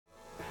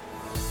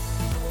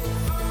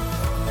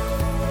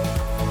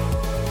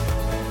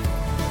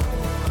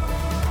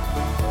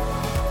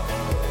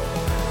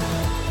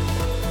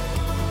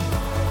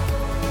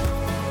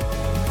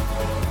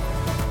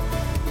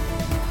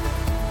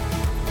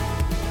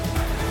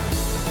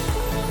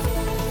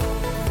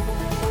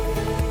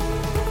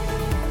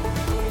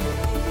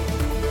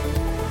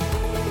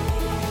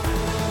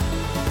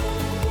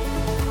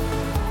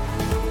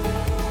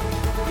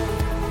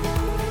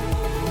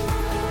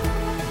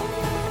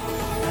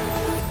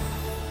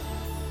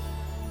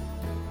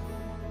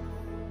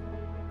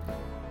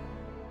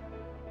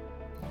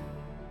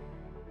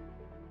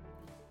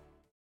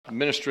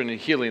ministering in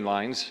healing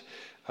lines.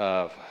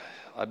 I've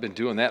been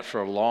doing that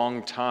for a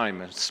long time,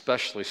 and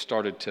especially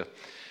started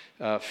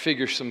to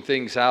figure some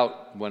things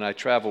out when I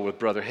traveled with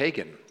Brother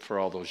Hagin for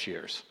all those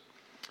years.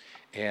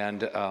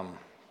 And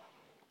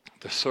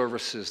the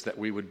services that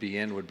we would be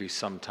in would be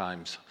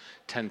sometimes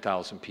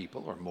 10,000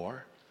 people or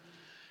more.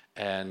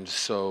 And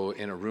so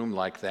in a room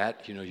like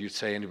that, you'd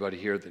say, anybody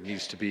here that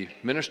needs to be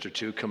ministered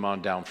to, come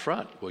on down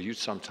front. Well, you'd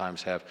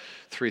sometimes have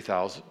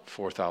 3,000,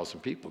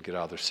 4,000 people get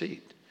out of their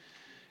seat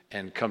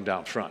and come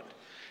down front.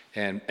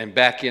 And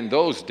back in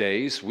those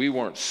days, we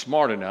weren't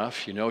smart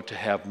enough, to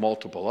have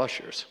multiple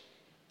ushers.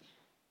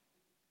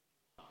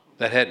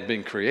 That hadn't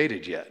been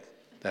created yet,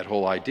 that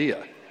whole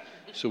idea.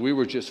 So we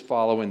were just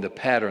following the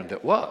pattern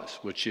that was,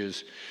 which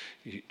is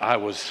I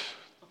was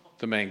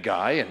the main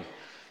guy, and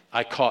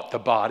I caught the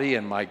body,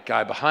 and my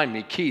guy behind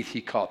me, Keith,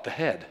 he caught the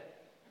head.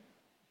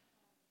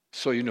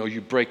 So,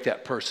 you break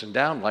that person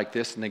down like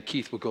this, and then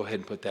Keith will go ahead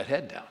and put that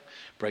head down.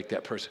 Break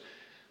that person.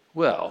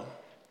 Well,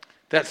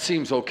 that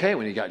seems okay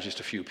when you got just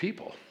a few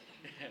people.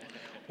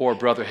 Or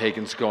Brother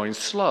Hagin's going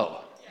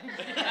slow.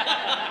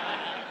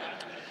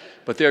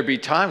 But there'd be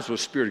times when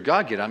the Spirit of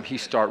God get him, he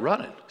start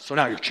running. So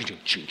now you're ching,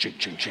 ching, ching,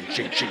 ching, ching,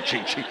 ching, ching,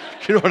 ching, ching.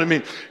 You know what I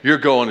mean? You're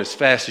going as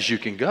fast as you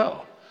can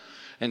go.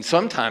 And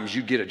sometimes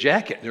you get a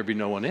jacket and there'd be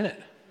no one in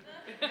it.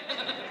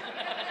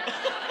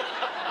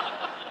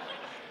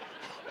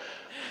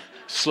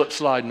 Slip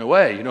sliding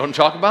away, you know what I'm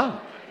talking about?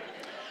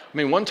 I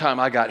mean, one time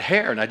I got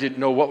hair and I didn't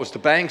know what was the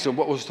bangs and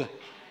what was the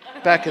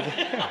back of the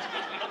hair.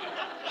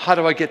 How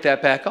do I get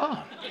that back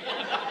on?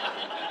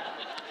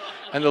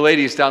 And the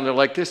lady's down there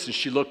like this, and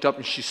she looked up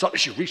and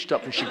she reached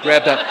up and she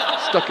grabbed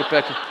that, stuck it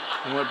back,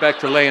 and went back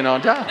to laying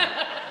on down.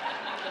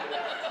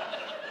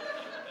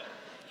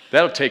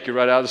 That'll take you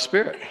right out of the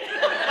Spirit.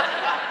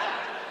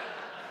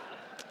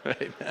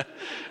 Amen.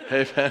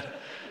 Amen.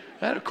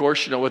 And of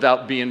course,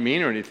 without being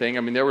mean or anything,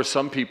 I mean, there were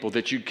some people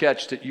that you'd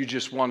catch that you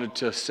just wanted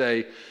to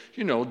say,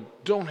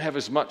 don't have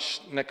as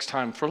much next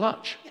time for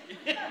lunch.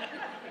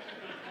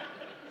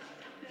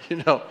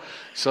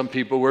 Some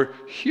people were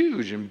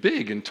huge and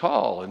big and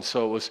tall, and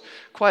so it was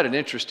quite an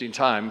interesting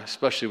time,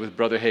 especially with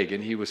Brother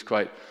Hagin. He was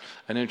quite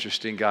an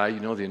interesting guy.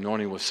 The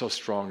anointing was so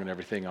strong and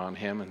everything on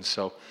him, and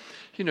so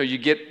you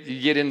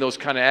get in those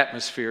kind of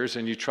atmospheres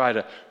and you try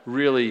to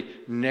really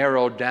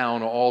narrow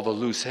down all the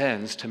loose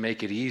ends to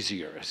make it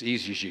easier, as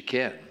easy as you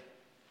can.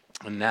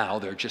 And now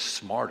they're just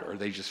smarter.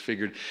 They just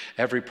figured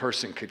every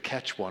person could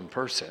catch one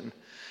person.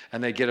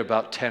 And they get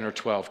about 10 or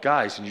 12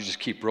 guys, and you just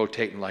keep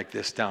rotating like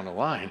this down the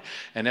line.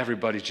 And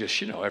everybody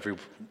just,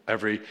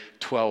 every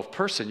 12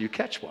 person, you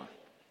catch one.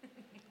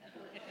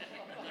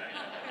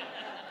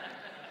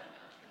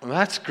 Well,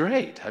 that's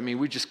great. I mean,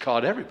 we just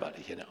caught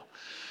everybody,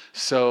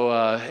 So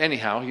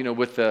anyhow,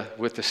 with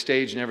the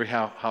stage and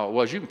how it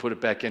was, you can put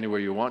it back anywhere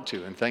you want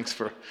to. And thanks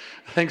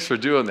for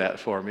doing that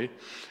for me.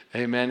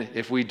 Amen.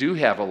 If we do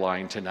have a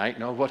line tonight,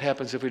 what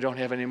happens if we don't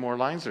have any more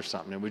lines or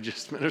something and we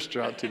just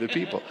minister out to the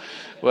people?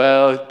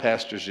 Well, the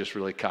pastor's just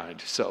really kind.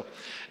 So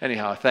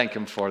anyhow, I thank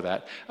him for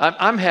that.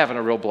 I'm having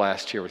a real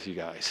blast here with you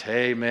guys.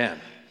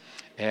 Amen.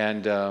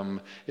 And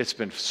it's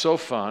been so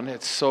fun.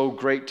 It's so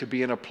great to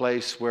be in a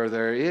place where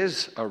there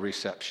is a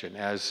reception.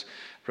 As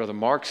Brother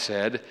Mark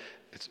said,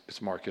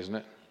 it's Mark, isn't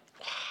it?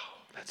 Wow,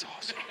 that's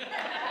awesome.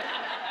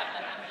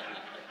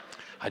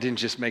 I didn't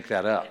just make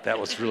that up. That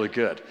was really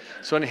good.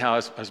 So anyhow,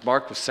 as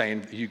Mark was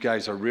saying, you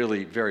guys are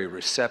really very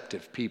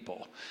receptive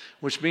people,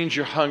 which means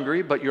you're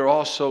hungry, but you're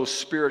also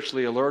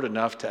spiritually alert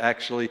enough to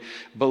actually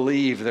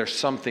believe there's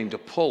something to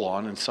pull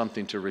on and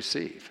something to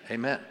receive.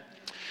 Amen.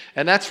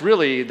 And that's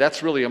really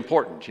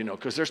important,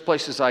 because there's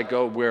places I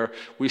go where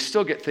we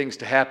still get things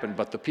to happen,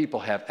 but the people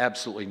have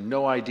absolutely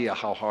no idea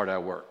how hard I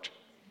worked.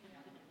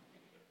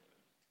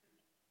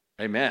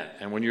 Amen.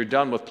 And when you're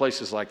done with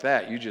places like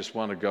that, you just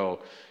want to go,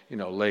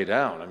 lay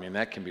down. I mean,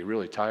 that can be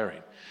really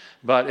tiring.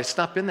 But it's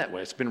not been that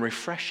way. It's been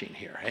refreshing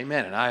here.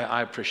 Amen. And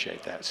I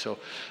appreciate that. So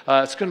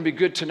it's going to be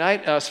good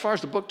tonight. As far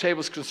as the book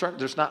table is concerned,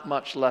 there's not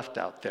much left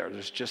out there.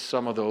 There's just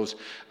some of those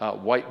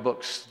white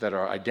books that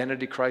are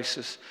identity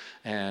crisis.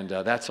 And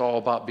that's all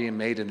about being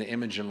made in the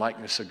image and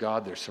likeness of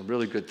God. There's some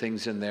really good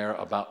things in there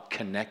about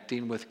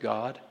connecting with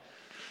God.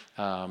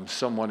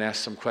 Someone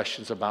asked some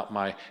questions about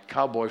my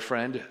cowboy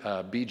friend,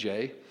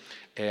 BJ.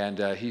 And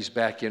he's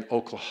back in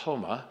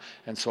Oklahoma,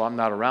 and so I'm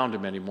not around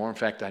him anymore. In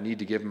fact, I need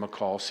to give him a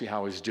call, see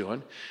how he's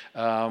doing.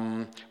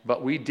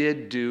 But we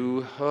did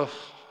do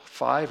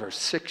 5 or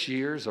 6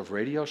 years of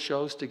radio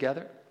shows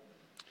together.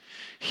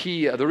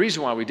 The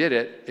reason why we did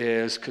it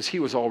is because he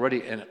was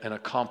already an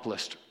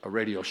accomplished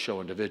radio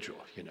show individual,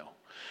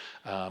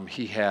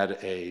 He had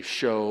a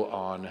show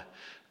on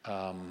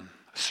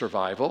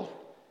survival,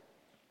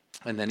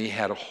 and then he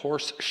had a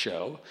horse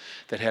show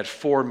that had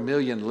 4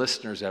 million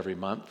listeners every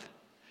month.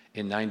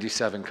 In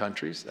 97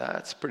 countries.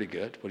 That's pretty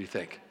good. What do you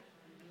think?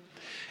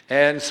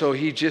 And so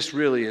he just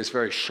really is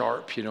very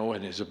sharp,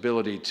 in his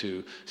ability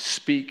to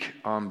speak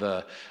on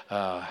the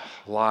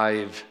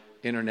live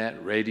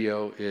internet,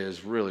 radio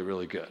is really,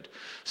 really good.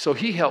 So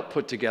he helped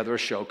put together a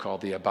show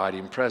called The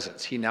Abiding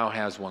Presence. He now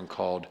has one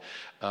called,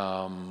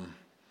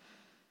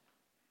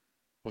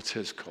 what's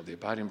his called? The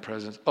Abiding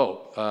Presence?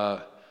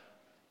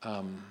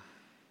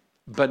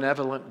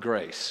 Benevolent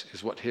Grace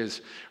is what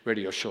his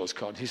radio show is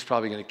called. He's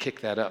probably going to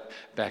kick that up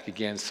back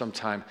again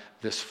sometime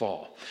this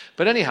fall.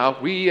 But anyhow,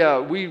 we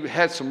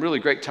had some really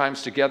great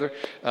times together.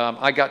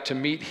 I got to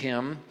meet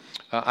him.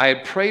 I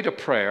had prayed a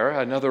prayer,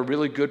 another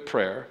really good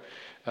prayer.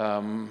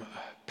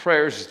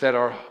 Prayers that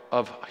are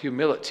of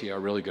humility are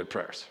really good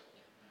prayers.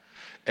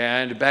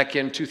 And back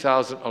in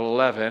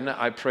 2011,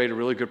 I prayed a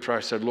really good prayer.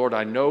 I said, Lord,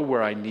 I know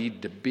where I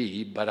need to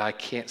be, but I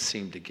can't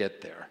seem to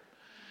get there.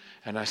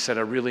 And I said,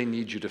 I really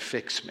need you to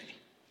fix me.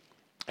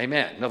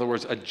 Amen. In other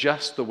words,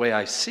 adjust the way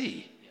I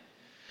see.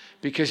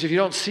 Because if you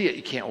don't see it,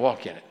 you can't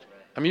walk in it.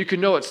 I mean, you can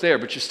know it's there,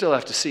 but you still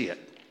have to see it.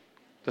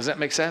 Does that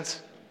make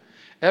sense?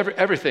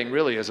 Everything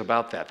really is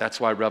about that. That's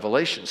why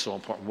revelation is so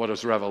important. What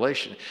is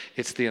revelation?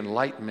 It's the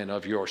enlightenment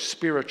of your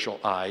spiritual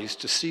eyes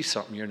to see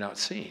something you're not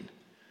seeing.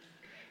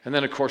 And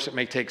then, of course, it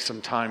may take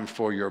some time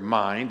for your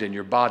mind and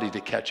your body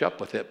to catch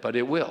up with it, but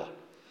it will.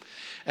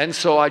 And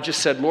so I just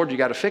said, Lord, you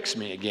got to fix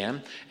me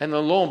again. And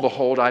then lo and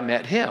behold, I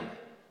met him.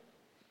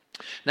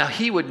 Now,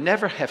 he would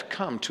never have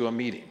come to a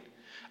meeting.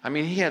 I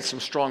mean, he had some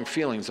strong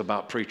feelings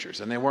about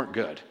preachers, and they weren't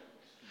good.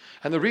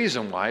 And the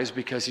reason why is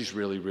because he's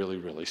really, really,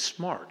 really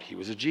smart. He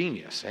was a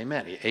genius.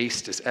 Amen. He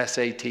aced his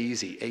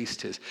SATs. He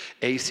aced his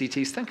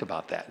ACTs. Think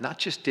about that. Not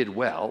just did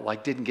well,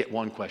 like didn't get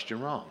one question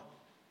wrong.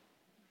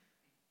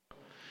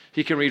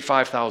 He can read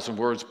 5,000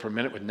 words per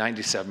minute with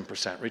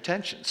 97%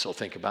 retention. So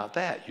think about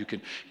that. You can,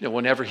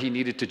 whenever he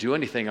needed to do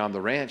anything on the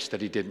ranch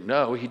that he didn't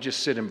know, he'd just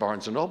sit in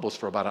Barnes & Noble's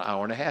for about an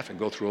hour and a half and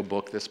go through a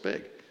book this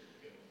big.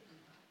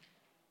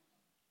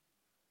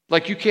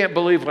 Like, you can't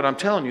believe what I'm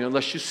telling you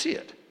unless you see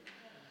it.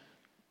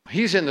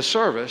 He's in the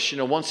service,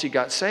 once he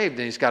got saved,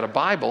 and he's got a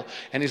Bible,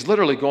 and he's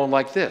literally going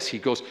like this. He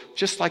goes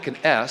just like an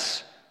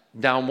S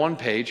down one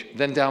page,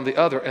 then down the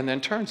other, and then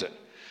turns it.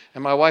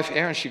 And my wife,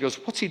 Erin, she goes,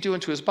 what's he doing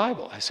to his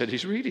Bible? I said,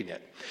 he's reading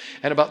it.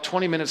 And about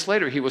 20 minutes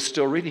later, he was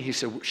still reading.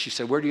 She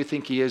said, where do you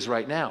think he is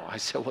right now? I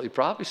said, well, he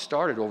probably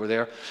started over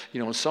there,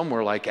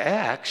 somewhere like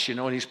Acts,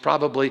 and he's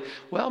probably,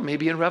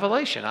 maybe in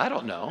Revelation. I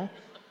don't know.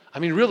 I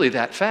mean, really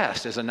that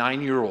fast. As a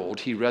 9-year-old,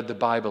 he read the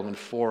Bible in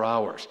 4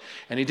 hours.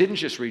 And he didn't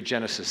just read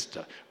Genesis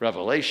to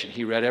Revelation.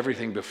 He read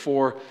everything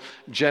before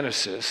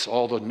Genesis,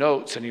 all the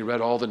notes, and he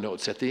read all the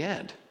notes at the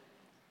end.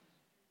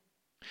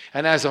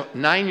 And as a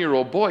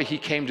 9-year-old boy, he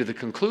came to the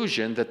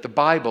conclusion that the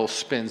Bible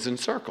spins in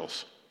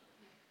circles.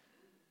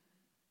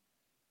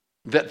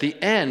 That the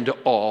end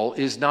all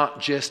is not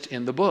just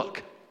in the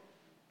book.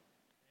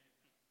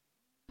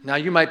 Now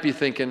you might be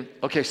thinking,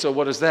 okay, so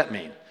what does that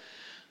mean?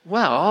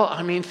 Well,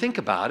 I mean, think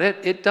about it.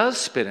 It does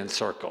spin in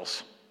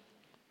circles.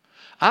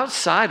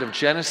 Outside of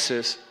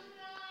Genesis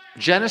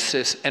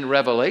and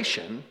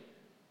Revelation,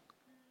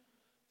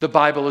 the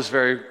Bible is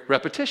very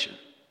repetition,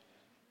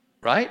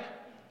 right?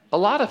 A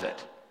lot of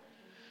it.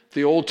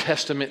 The Old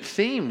Testament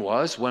theme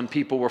was when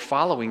people were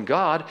following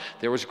God,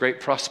 there was great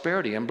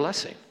prosperity and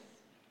blessing.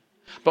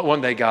 But when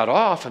they got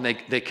off and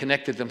they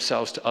connected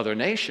themselves to other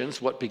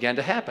nations, what began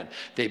to happen?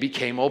 They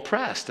became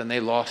oppressed and they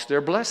lost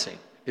their blessing.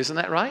 Isn't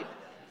that right?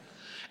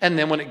 And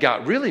then when it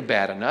got really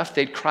bad enough,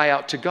 they'd cry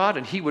out to God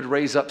and he would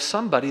raise up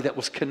somebody that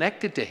was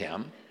connected to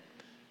him,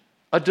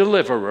 a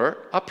deliverer,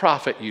 a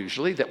prophet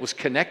usually, that was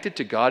connected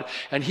to God,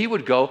 and he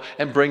would go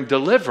and bring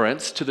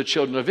deliverance to the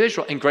children of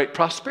Israel, and great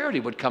prosperity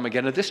would come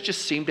again. And this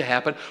just seemed to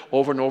happen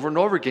over and over and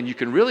over again. You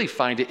can really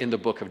find it in the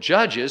book of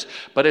Judges,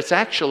 but it's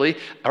actually,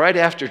 right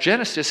after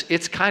Genesis,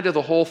 it's kind of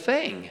the whole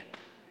thing.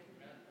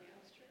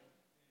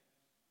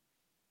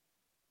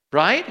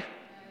 Right?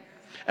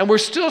 And we're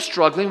still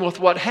struggling with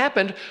what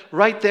happened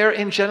right there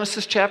in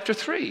Genesis chapter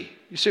 3.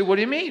 You say, what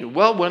do you mean?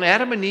 Well, when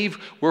Adam and Eve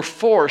were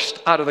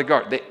forced out of the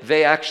garden,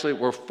 they actually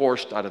were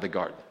forced out of the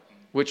garden,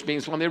 which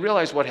means when they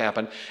realized what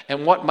happened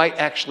and what might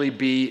actually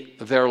be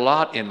their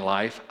lot in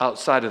life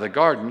outside of the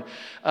garden,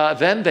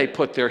 then they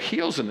put their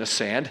heels in the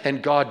sand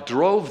and God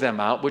drove them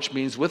out, which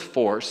means with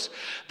force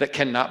that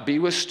cannot be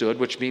withstood,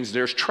 which means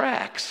there's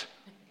tracks.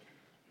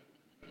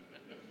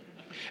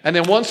 And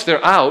then once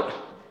they're out,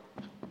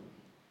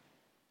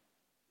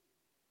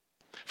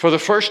 for the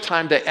first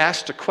time, they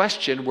asked a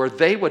question where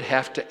they would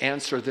have to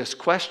answer this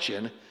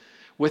question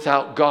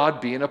without God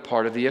being a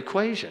part of the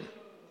equation.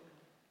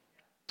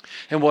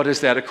 And what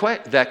is that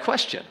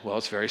question? Well,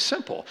 it's very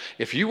simple.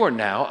 If you were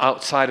now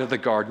outside of the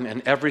garden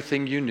and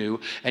everything you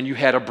knew and you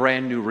had a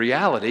brand new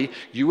reality,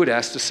 you would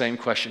ask the same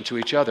question to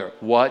each other.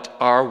 What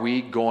are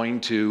we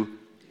going to do?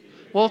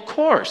 Well, of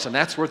course, and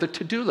that's where the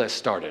to-do list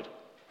started.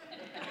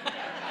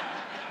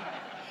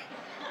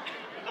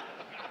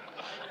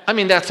 I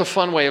mean, that's a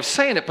fun way of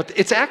saying it, but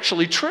it's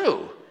actually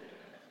true.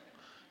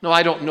 No,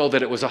 I don't know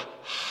that it was a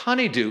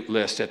honey-do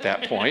list at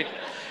that point.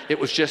 It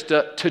was just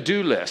a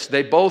to-do list.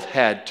 They both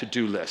had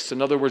to-do lists.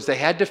 In other words, they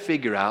had to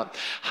figure out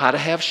how to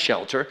have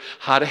shelter,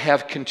 how to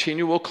have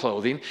continual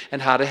clothing,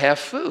 and how to have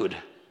food.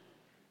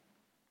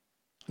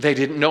 They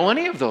didn't know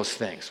any of those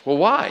things. Well,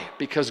 why?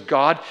 Because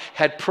God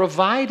had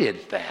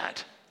provided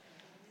that.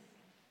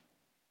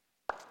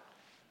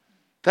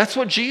 That's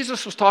what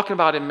Jesus was talking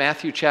about in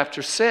Matthew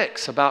chapter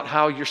 6, about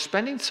how you're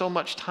spending so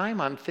much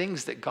time on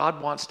things that God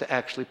wants to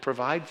actually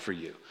provide for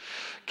you.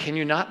 Can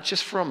you not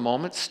just for a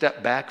moment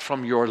step back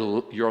from your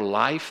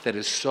life that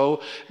is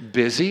so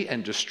busy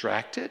and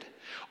distracted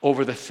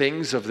over the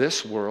things of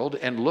this world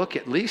and look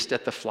at least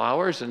at the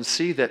flowers and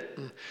see that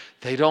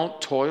they don't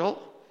toil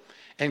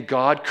and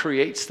God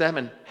creates them,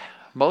 and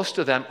most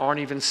of them aren't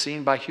even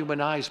seen by human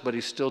eyes, but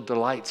he still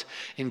delights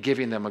in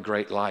giving them a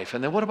great life.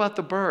 And then what about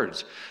the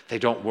birds? They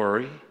don't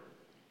worry.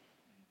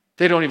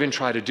 They don't even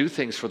try to do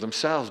things for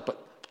themselves,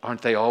 but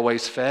aren't they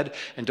always fed?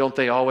 And don't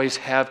they always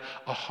have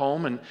a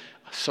home and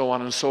so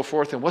on and so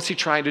forth? And what's he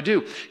trying to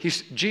do?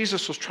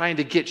 Jesus was trying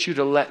to get you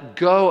to let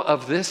go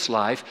of this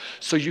life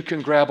so you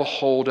can grab a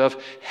hold of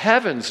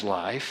heaven's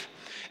life.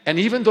 And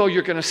even though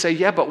you're going to say,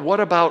 yeah, but what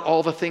about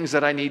all the things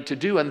that I need to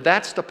do? And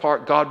that's the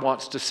part God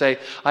wants to say,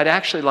 I'd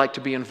actually like to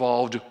be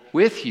involved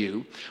with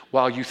you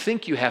while you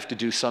think you have to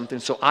do something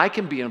so I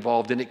can be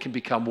involved and it can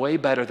become way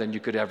better than you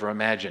could ever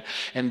imagine.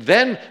 And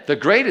then the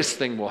greatest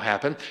thing will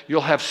happen. You'll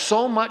have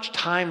so much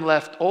time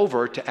left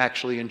over to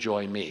actually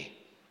enjoy me.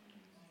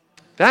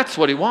 That's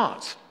what he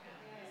wants.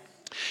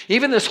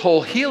 Even this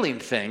whole healing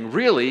thing,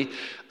 really,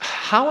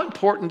 how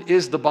important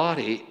is the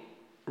body,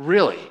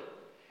 really,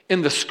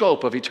 in the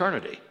scope of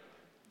eternity?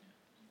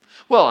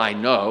 Well, I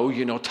know,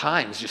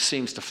 time just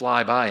seems to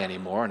fly by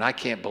anymore, and I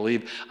can't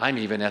believe I'm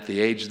even at the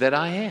age that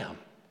I am.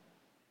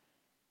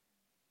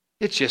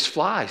 It just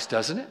flies,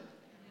 doesn't it?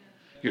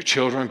 Your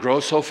children grow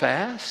so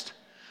fast,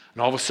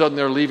 and all of a sudden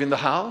they're leaving the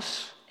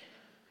house,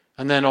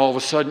 and then all of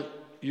a sudden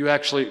you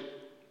actually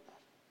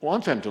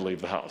want them to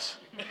leave the house.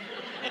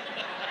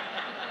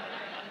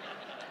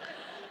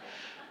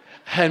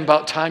 And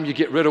about time you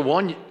get rid of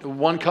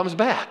one comes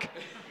back.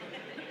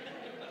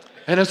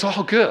 And it's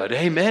all good,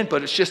 amen?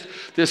 But it's just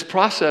this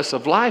process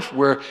of life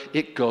where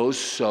it goes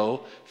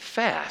so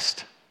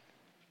fast.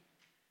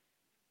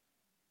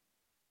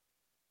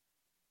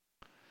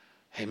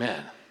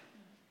 Amen.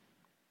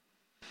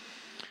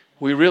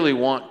 We really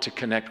want to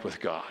connect with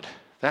God.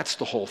 That's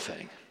the whole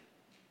thing.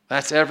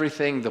 That's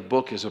everything the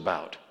book is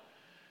about,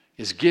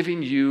 is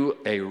giving you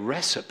a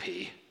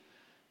recipe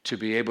to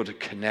be able to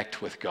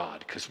connect with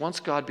God. Because once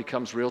God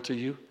becomes real to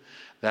you,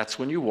 that's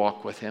when you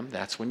walk with him,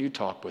 that's when you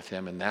talk with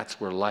him, and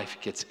that's where life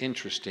gets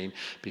interesting,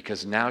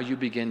 because now you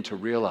begin to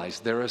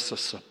realize there is a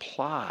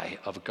supply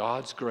of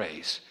God's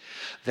grace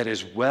that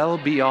is well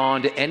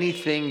beyond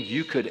anything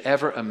you could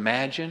ever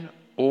imagine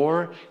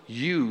or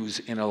use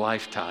in a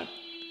lifetime.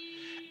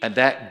 And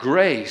that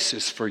grace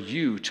is for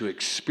you to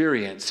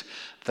experience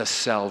the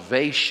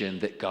salvation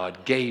that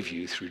God gave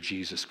you through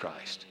Jesus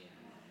Christ.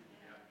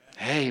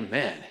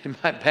 Amen. In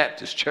my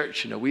Baptist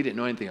church, we didn't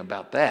know anything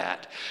about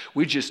that.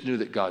 We just knew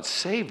that God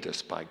saved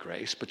us by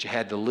grace, but you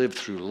had to live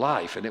through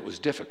life, and it was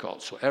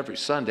difficult. So every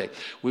Sunday,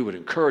 we would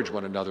encourage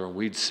one another, and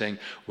we'd sing,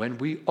 "When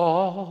we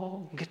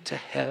all get to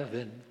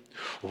heaven,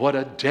 what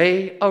a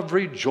day of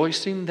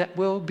rejoicing that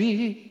will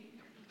be.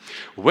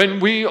 When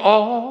we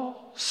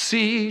all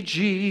see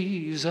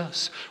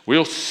Jesus,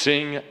 we'll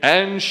sing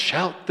and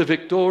shout the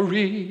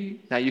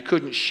victory." Now, you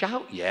couldn't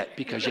shout yet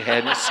because you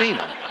hadn't seen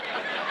him.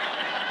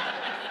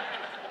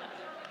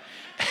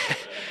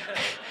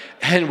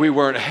 And we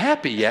weren't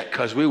happy yet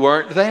because we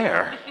weren't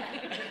there.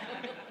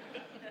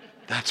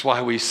 That's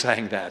why we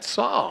sang that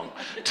song,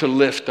 to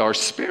lift our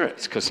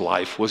spirits, because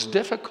life was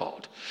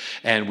difficult.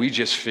 And we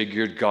just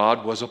figured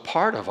God was a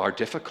part of our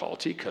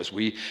difficulty because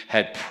we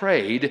had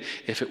prayed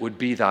if it would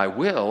be thy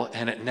will,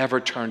 and it never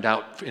turned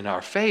out in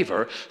our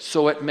favor.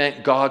 So it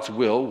meant God's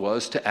will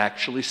was to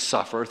actually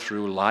suffer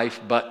through life,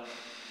 but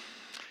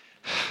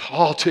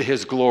all to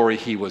his glory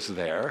he was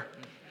there.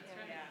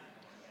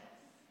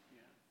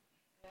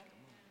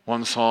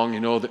 One song,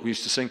 that we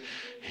used to sing,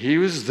 he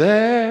was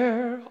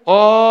there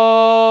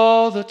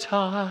all the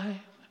time.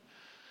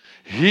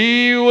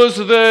 He was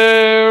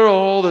there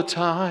all the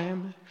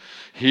time.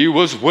 He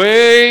was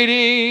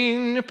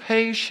waiting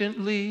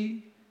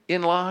patiently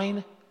in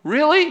line.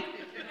 Really?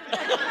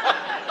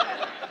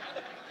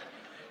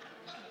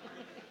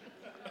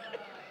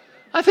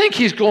 I think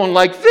he's going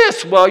like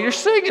this while you're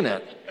singing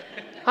it.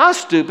 How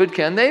stupid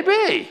can they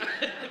be?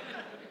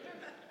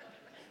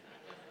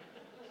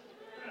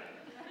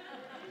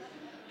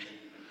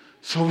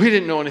 So we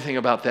didn't know anything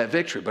about that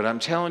victory, but I'm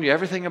telling you,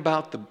 everything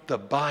about the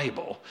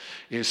Bible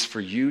is for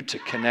you to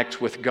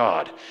connect with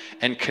God.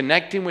 And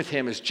connecting with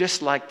him is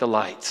just like the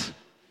lights.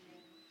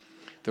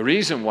 The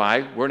reason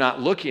why we're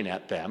not looking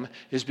at them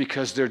is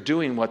because they're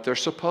doing what they're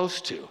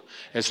supposed to.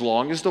 As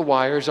long as the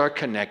wires are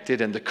connected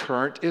and the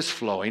current is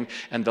flowing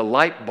and the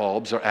light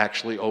bulbs are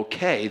actually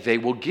okay, they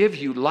will give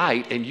you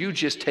light and you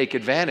just take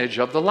advantage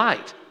of the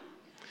light.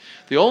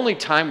 The only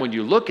time when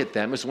you look at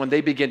them is when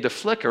they begin to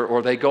flicker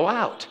or they go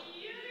out.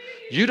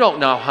 You don't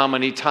know how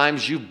many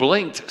times you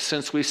blinked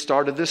since we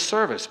started this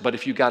service, but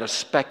if you got a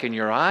speck in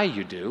your eye,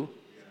 you do.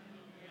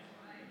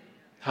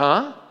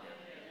 Huh?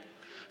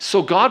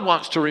 So God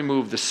wants to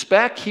remove the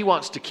speck. He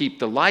wants to keep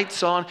the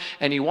lights on.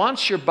 And He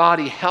wants your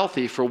body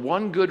healthy for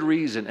one good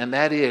reason. And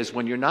that is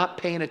when you're not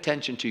paying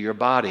attention to your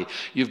body,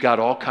 you've got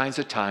all kinds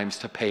of times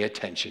to pay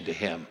attention to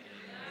Him.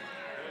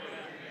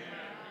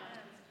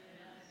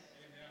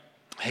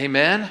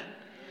 Amen?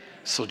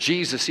 So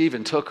Jesus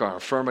even took our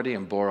infirmity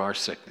and bore our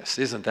sickness.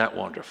 Isn't that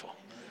wonderful?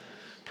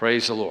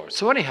 Praise the Lord.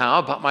 So anyhow,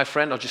 about my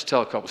friend, I'll just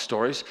tell a couple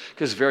stories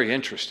because it's very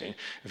interesting.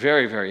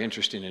 Very, very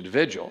interesting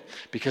individual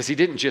because he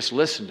didn't just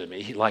listen to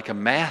me. Like a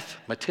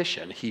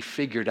mathematician, he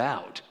figured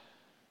out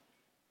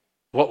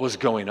what was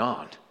going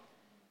on.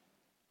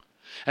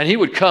 And he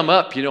would come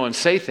up, and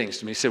say things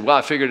to me. He said, well,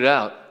 I figured it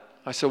out.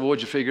 I said, well,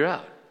 what'd you figure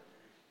out?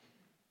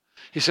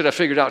 He said, I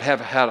figured out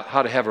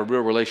how to have a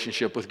real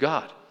relationship with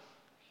God.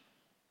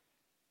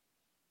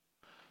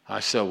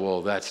 I said,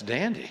 well, that's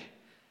dandy.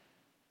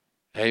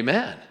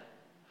 Amen.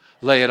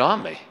 Lay it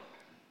on me.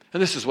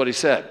 And this is what he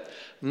said.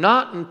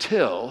 Not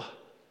until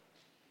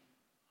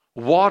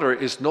water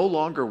is no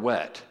longer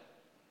wet,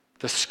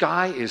 the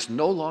sky is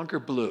no longer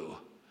blue,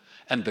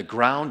 and the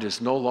ground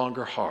is no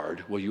longer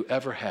hard will you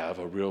ever have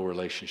a real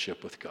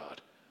relationship with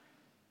God.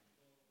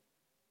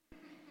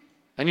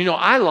 And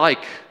I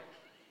like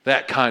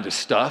that kind of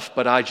stuff,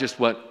 but I just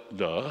went,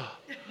 duh.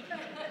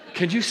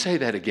 Can you say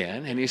that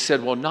again? And he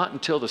said, well, not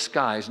until the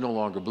sky is no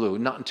longer blue,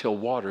 not until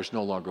water is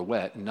no longer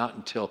wet, and not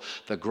until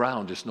the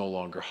ground is no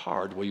longer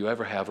hard will you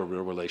ever have a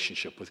real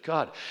relationship with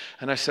God.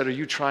 And I said, are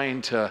you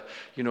trying to,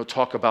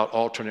 talk about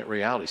alternate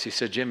realities? He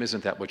said, Jim,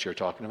 isn't that what you're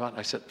talking about? And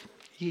I said,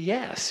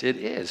 yes, it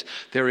is.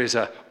 There is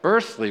an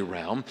earthly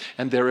realm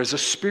and there is a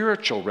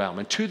spiritual realm.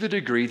 And to the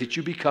degree that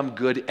you become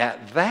good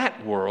at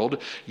that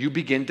world, you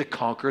begin to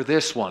conquer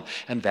this one.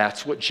 And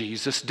that's what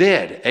Jesus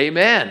did.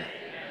 Amen.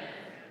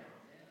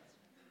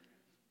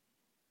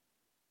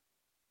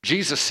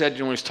 Jesus said,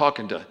 when he was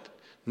talking to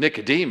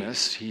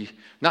Nicodemus, in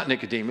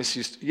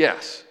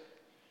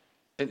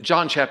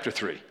John chapter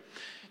 3,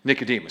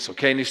 Nicodemus,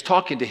 okay? And he's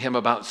talking to him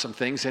about some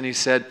things, and he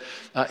said,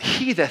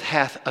 he that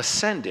hath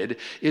ascended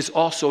is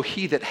also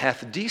he that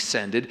hath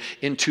descended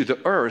into the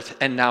earth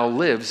and now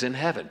lives in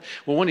heaven.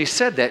 Well, when he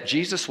said that,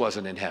 Jesus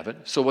wasn't in heaven,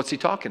 so what's he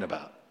talking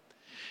about?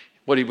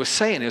 What he was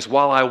saying is,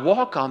 while I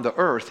walk on the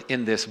earth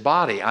in this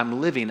body,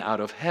 I'm living out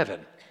of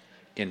heaven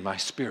in my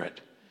spirit.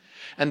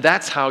 And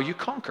that's how you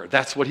conquer.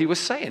 That's what he was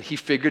saying. He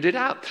figured it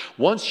out.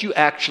 Once you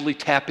actually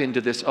tap into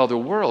this other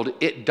world,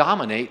 it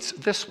dominates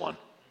this one.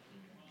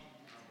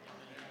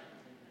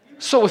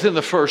 So within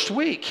the first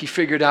week, he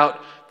figured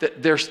out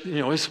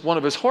that one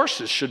of his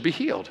horses should be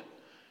healed.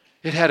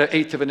 It had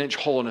 1/8 of an inch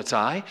hole in its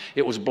eye.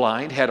 It was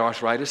blind, had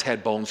arthritis,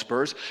 had bone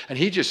spurs. And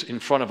he just, in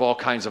front of all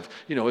kinds of,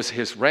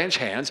 his ranch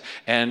hands,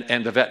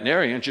 and the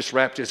veterinarian just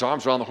wrapped his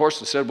arms around the horse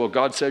and said, well,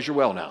 God says you're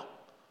well now.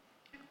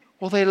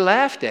 Well, they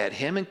laughed at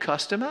him and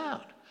cussed him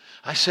out.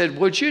 I said,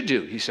 what'd you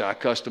do? He said, I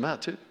cussed him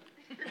out too.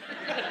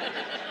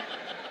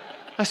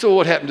 I said, well,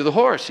 what happened to the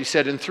horse? He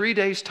said, in 3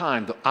 days'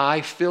 time, the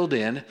eye filled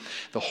in,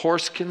 the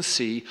horse can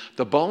see,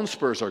 the bone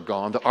spurs are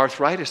gone, the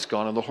arthritis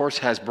gone, and the horse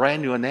has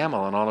brand new enamel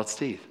on all its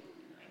teeth.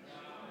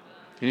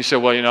 And you say,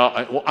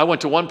 well, I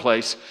went to one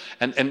place,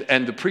 and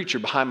the preacher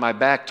behind my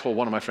back told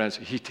one of my friends,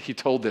 he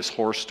told this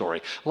horse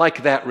story.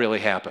 Like that really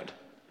happened.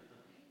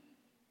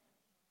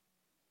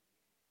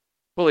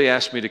 Well, he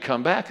asked me to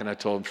come back, and I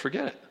told him,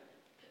 forget it.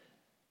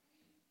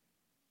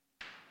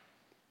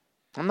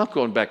 I'm not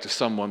going back to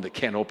someone that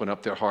can't open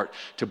up their heart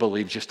to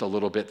believe just a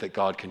little bit that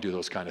God can do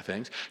those kind of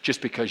things,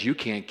 just because you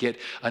can't get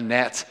a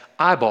gnat's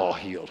eyeball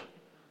healed.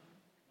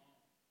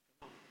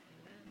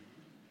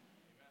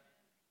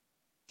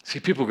 See,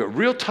 people get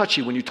real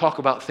touchy when you talk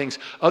about things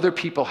other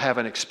people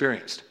haven't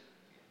experienced.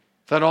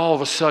 Then all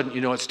of a sudden,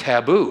 it's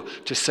taboo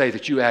to say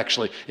that you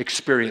actually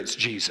experienced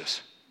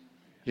Jesus.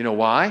 You know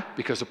why?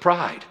 Because of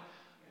pride.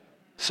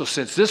 So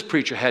since this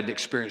preacher hadn't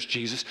experienced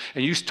Jesus,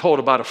 and you told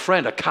about a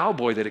friend, a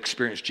cowboy that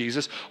experienced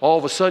Jesus, all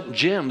of a sudden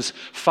Jim's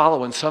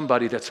following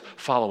somebody that's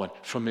following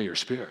familiar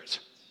spirits.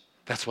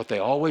 That's what they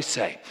always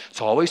say. It's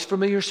always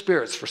familiar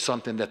spirits for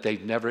something that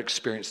they've never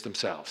experienced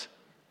themselves.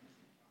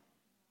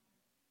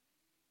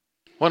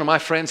 One of my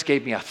friends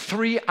gave me a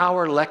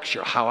 3-hour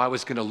lecture how I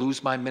was going to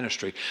lose my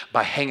ministry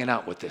by hanging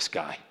out with this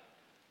guy.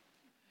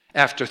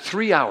 After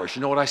 3 hours,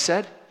 you know what I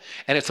said?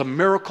 And it's a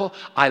miracle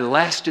I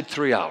lasted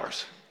 3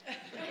 hours.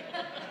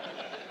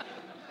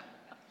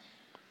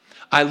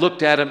 I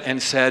looked at him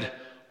and said,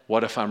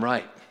 what if I'm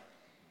right?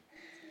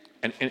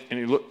 And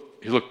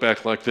he looked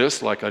back like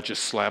this, like I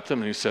just slapped him,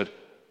 and he said,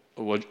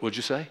 what'd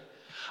you say?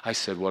 I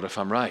said, what if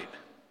I'm right?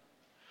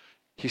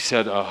 He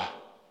said,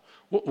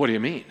 what do you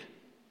mean?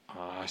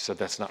 I said,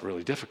 that's not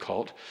really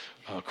difficult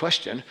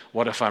question.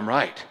 What if I'm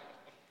right?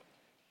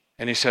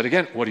 And he said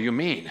again, what do you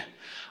mean?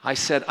 I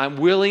said, I'm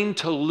willing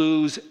to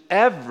lose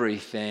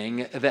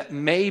everything that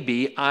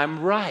maybe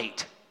I'm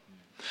right.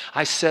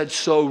 I said,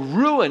 so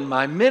ruin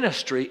my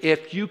ministry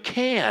if you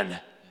can.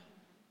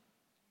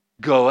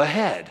 Go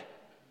ahead.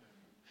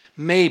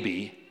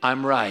 Maybe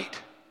I'm right.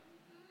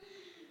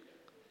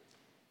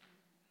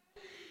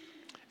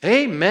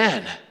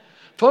 Amen.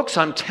 Folks,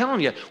 I'm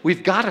telling you,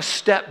 we've got to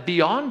step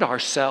beyond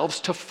ourselves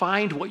to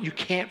find what you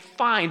can't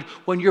find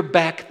when you're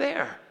back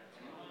there.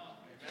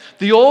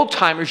 The old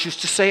timers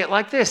used to say it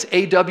like this.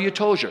 A.W.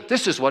 Tozer.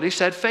 This is what he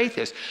said faith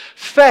is.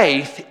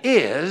 Faith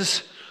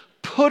is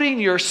putting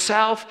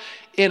yourself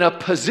in a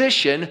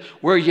position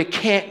where you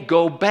can't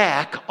go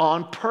back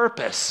on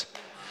purpose.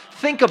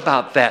 Think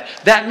about that.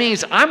 That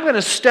means I'm going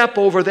to step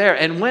over there,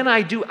 and when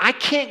I do, I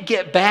can't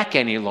get back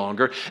any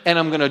longer, and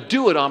I'm going to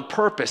do it on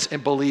purpose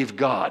and believe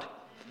God.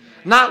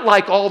 Not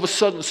like all of a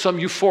sudden some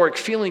euphoric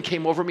feeling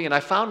came over me and I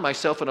found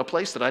myself in a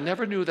place that I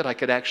never knew that I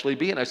could actually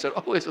be, and I said,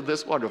 oh, isn't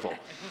this wonderful?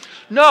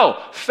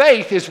 No,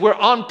 faith is where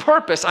on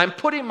purpose I'm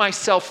putting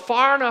myself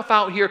far enough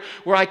out here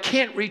where I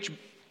can't reach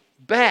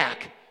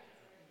back,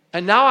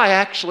 and now I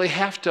actually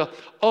have to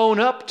own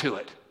up to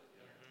it.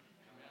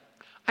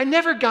 I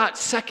never got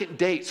second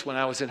dates when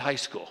I was in high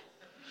school.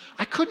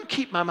 I couldn't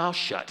keep my mouth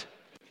shut.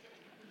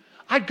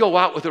 I'd go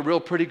out with a real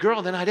pretty girl,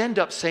 and then I'd end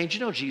up saying, do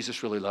you know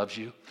Jesus really loves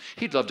you?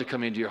 He'd love to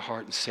come into your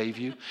heart and save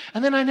you.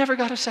 And then I never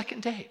got a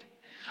second date.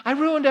 I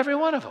ruined every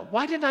one of them.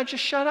 Why didn't I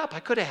just shut up?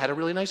 I could have had a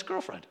really nice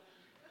girlfriend.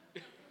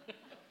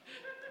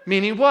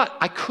 Meaning what?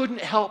 I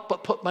couldn't help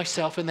but put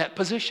myself in that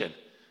position.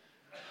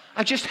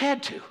 I just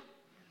had to.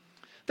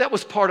 That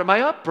was part of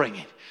my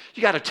upbringing.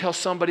 You got to tell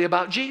somebody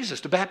about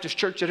Jesus. The Baptist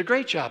church did a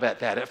great job at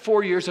that. At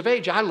 4 years of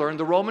age, I learned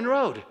the Roman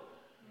road.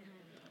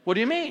 What do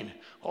you mean?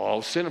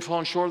 All sin and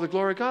fallen short of the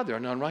glory of God. There are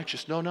none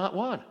righteous, no, not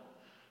one.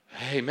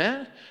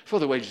 Amen. For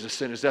the wages of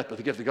sin is death, but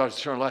the gift of God is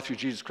eternal life through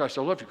Jesus Christ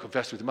our Lord. If you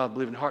confess with your mouth and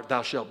believe in your heart,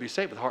 thou shalt be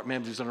saved. With the heart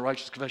man believes unto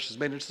righteous confession is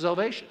made unto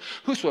salvation.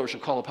 Whosoever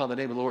shall call upon the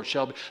name of the Lord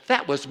shall be.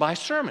 That was my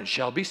sermon,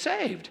 shall be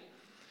saved.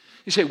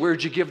 You say,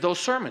 where'd you give those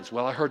sermons?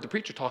 Well, I heard the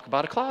preacher talk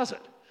about a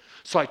closet.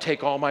 So I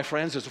take all my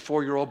friends as a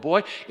 4-year-old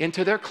boy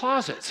into their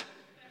closets.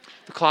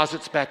 The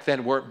closets back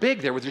then weren't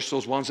big. They were just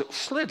those ones that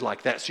slid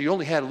like that. So you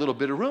only had a little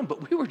bit of room,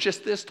 but we were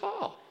just this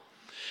tall.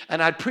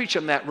 And I'd preach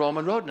them that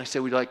Roman road, and I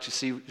said, we'd like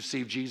to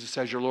receive Jesus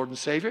as your Lord and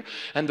Savior.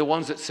 And the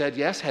ones that said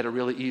yes had a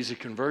really easy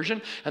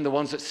conversion. And the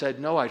ones that said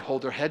no, I'd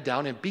hold their head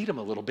down and beat them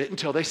a little bit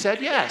until they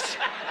said yes.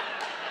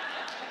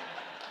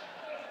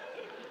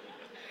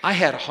 I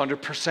had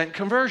 100%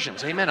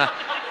 conversions. Amen.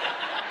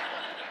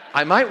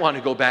 I might want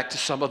to go back to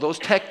some of those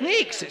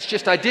techniques. It's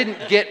just I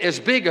didn't get as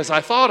big as I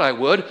thought I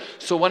would.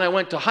 So when I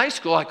went to high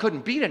school, I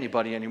couldn't beat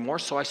anybody anymore.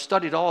 So I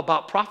studied all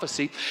about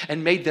prophecy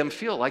and made them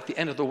feel like the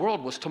end of the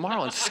world was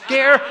tomorrow and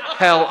scare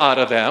hell out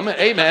of them.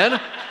 Amen.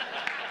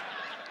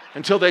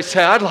 Until they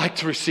say, I'd like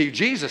to receive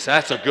Jesus.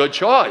 That's a good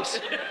choice.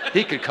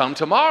 He could come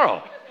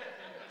tomorrow.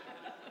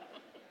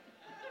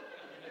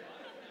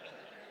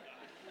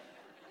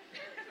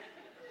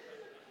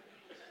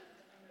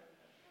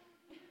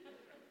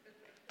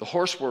 The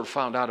horse word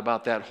found out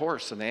about that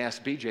horse, and they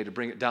asked BJ to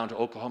bring it down to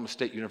Oklahoma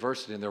State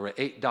University, and there were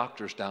 8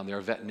 doctors down there,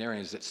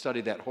 veterinarians, that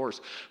studied that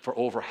horse for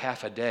over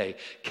half a day,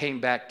 came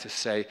back to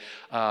say,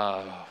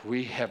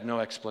 we have no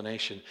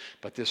explanation,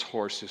 but this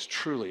horse is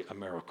truly a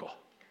miracle.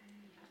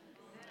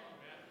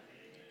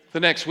 The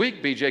next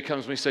week, BJ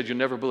comes to me and said, you'll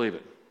never believe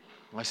it.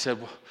 I said,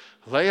 well,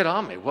 lay it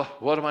on me.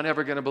 What am I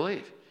never going to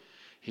believe?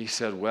 He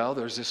said, well,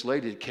 there's this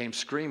lady that came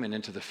screaming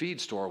into the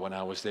feed store when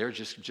I was there,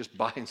 just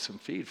buying some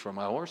feed for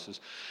my horses.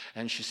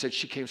 And she said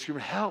she came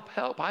screaming, help,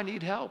 help, I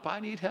need help, I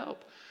need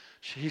help.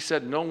 He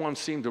said no one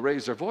seemed to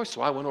raise their voice,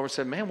 so I went over and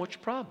said, ma'am, what's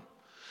your problem?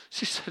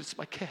 She said, it's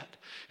my cat.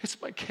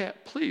 It's my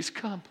cat. Please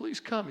come, please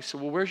come. He said,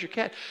 well, where's your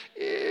cat?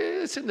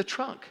 It's in the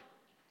trunk.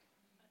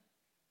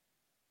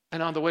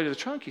 And on the way to the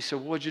trunk, he said,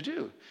 well, what'd you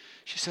do?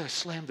 She said, I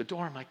slammed the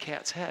door on my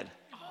cat's head.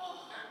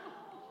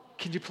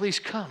 Can you please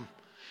come?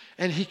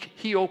 And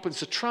he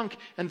opens the trunk,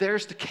 and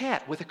there's the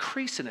cat with a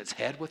crease in its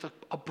head with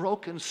a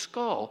broken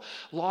skull,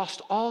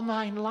 lost all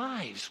 9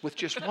 lives with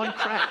just one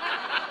crack.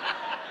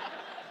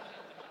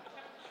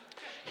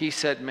 He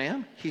said,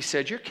 ma'am, he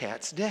said, your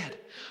cat's dead.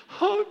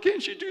 Oh,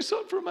 can't you do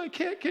something for my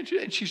cat? Can't you?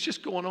 And she's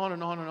just going on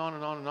and on and on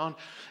and on and on.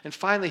 And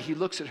finally, he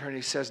looks at her and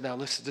he says, now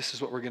listen, this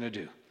is what we're going to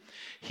do.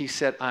 He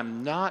said,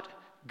 I'm not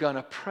going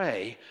to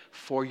pray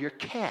for your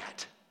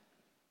cat,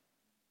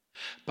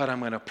 but I'm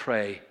going to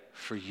pray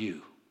for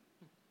you.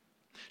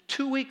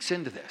 2 weeks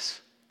into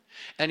this,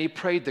 and he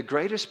prayed the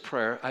greatest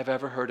prayer I've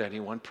ever heard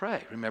anyone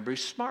pray. Remember,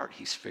 he's smart.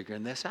 He's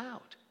figuring this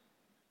out.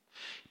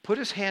 He put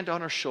his hand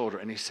on her shoulder,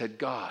 and he said,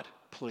 God,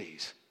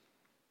 please,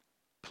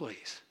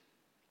 please,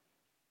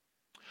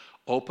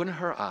 open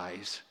her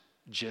eyes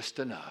just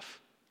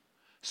enough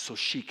so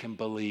she can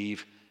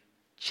believe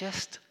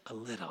just a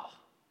little,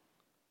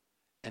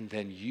 and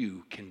then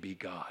you can be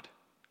God.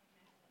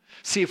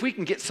 See, if we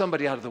can get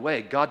somebody out of the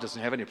way, God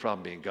doesn't have any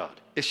problem being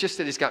God. It's just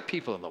that he's got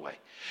people in the way.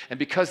 And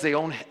because they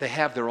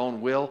have their own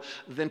will,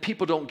 then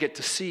people don't get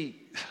to see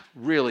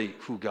really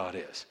who God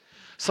is.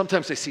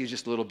 Sometimes they see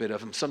just a little bit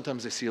of him.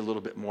 Sometimes they see a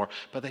little bit more.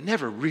 But they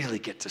never really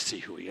get to see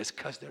who he is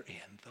because they're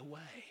in the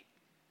way.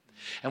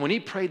 And when he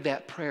prayed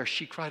that prayer,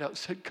 she cried out and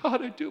said,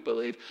 God, I do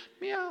believe.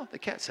 Meow. The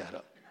cat sat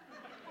up.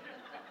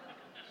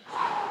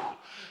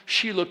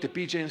 She looked at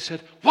BJ and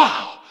said,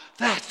 wow,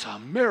 that's a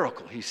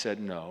miracle. He said,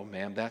 no,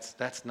 ma'am,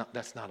 that's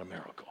not a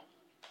miracle.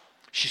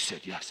 She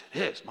said, yes,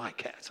 it is. My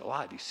cat's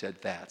alive. He said,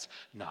 that's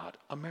not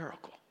a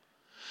miracle.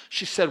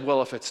 She said,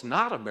 well, if it's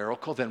not a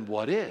miracle, then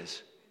what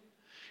is?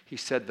 He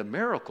said, the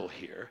miracle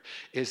here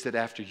is that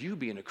after you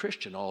being a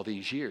Christian all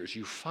these years,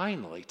 you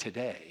finally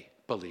today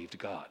believed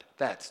God.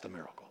 That's the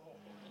miracle.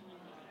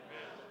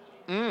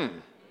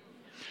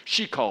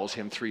 She calls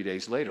him 3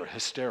 days later,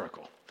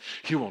 hysterical.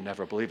 You will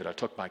never believe it. I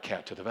took my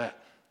cat to the vet.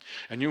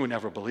 And you will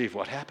never believe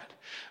what happened.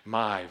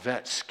 My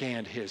vet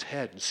scanned his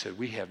head and said,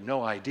 we have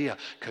no idea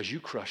because you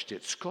crushed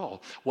its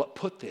skull. What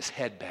put this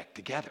head back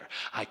together?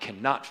 I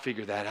cannot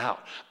figure that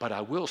out. But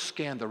I will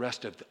scan the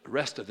rest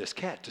of this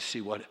cat to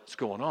see what's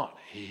going on.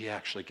 He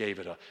actually gave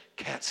it a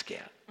CAT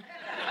scan.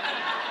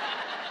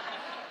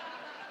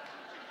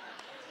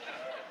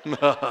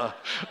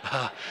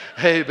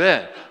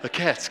 Amen. A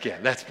CAT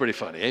scan. That's pretty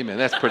funny. Amen.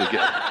 That's pretty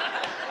good.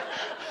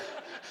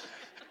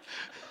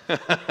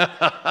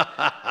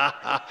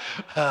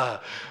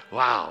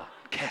 Wow,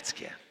 CAT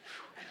scan.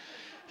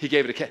 He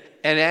gave it a cat.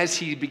 And as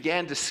he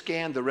began to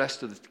scan the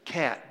rest of the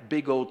cat,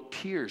 big old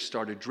tears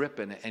started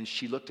dripping. And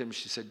she looked at him and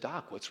she said,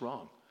 Doc, what's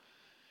wrong?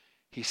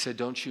 He said,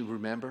 don't you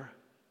remember?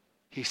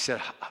 He said,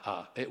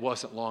 it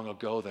wasn't long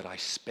ago that I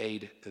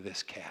spayed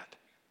this cat.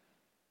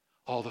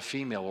 All the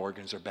female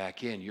organs are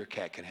back in. Your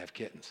cat can have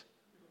kittens.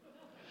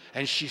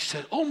 And she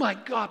said, oh my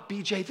God,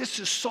 BJ, this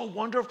is so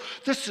wonderful.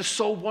 This is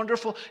so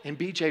wonderful. And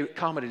BJ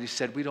commented, he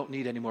said, we don't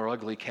need any more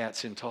ugly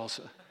cats in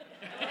Tulsa.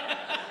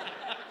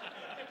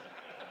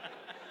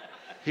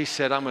 He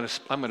said, I'm going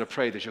to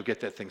pray that you'll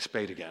get that thing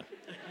spayed again.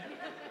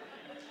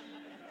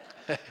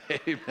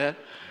 Amen.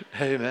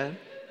 Amen.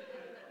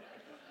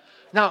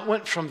 Now it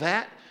went from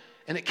that,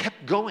 and it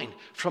kept going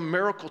from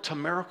miracle to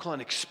miracle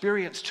and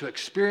experience to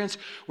experience,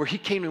 where he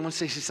came to me one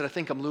day, he said, I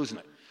think I'm losing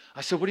it. I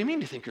said, what do you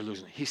mean you think you're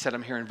losing it? He said,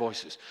 I'm hearing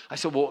voices. I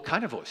said, well, what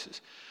kind of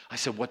voices? I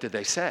said, what did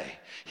they say?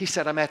 He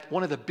said, I'm at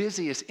one of the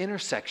busiest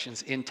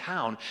intersections in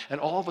town, and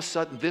all of a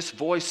sudden this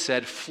voice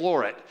said,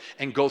 floor it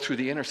and go through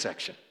the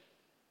intersection.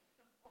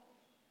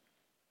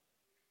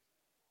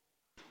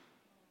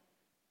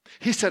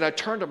 He said, I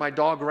turned to my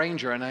dog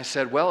Ranger and I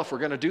said, well, if we're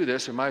going to do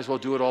this, we might as well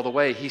do it all the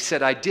way. He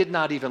said, I did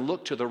not even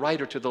look to the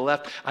right or to the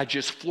left. I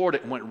just floored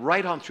it and went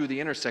right on through the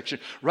intersection,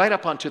 right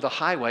up onto the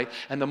highway.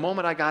 And the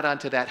moment I got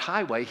onto that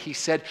highway, he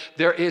said,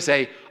 there is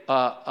a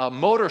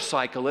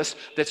motorcyclist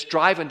that's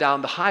driving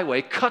down the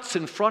highway, cuts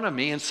in front of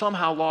me and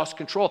somehow lost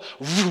control,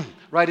 vroom,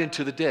 right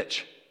into the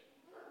ditch.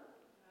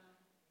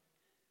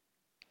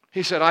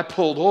 He said, I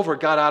pulled over,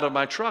 got out of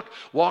my truck,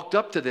 walked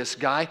up to this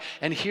guy,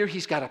 and here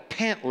he's got a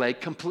pant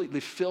leg completely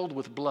filled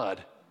with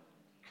blood.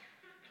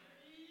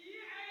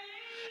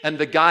 And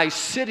the guy's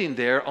sitting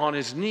there on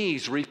his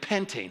knees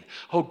repenting.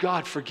 Oh,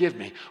 God, forgive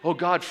me. Oh,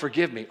 God,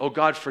 forgive me. Oh,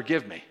 God,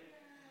 forgive me.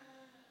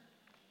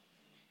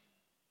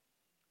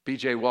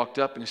 BJ walked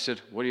up and he said,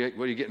 what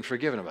are you getting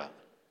forgiven about?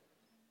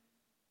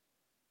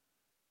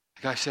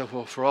 The guy said,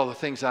 well, for all the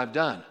things I've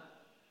done.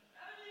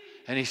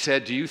 And he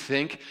said, do you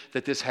think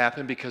that this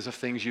happened because of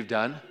things you've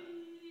done?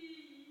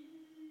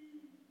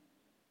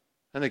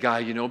 And the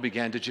guy,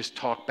 began to just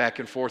talk back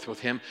and forth with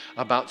him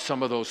about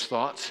some of those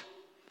thoughts.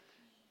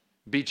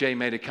 BJ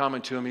made a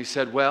comment to him. He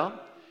said,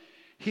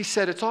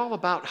 it's all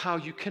about how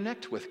you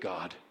connect with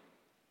God.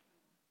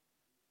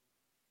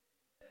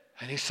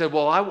 And he said,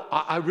 well,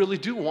 I really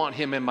do want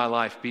him in my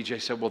life.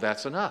 BJ said, well,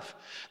 that's enough.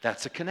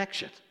 That's a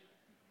connection.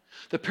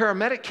 The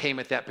paramedic came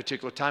at that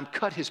particular time,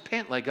 cut his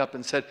pant leg up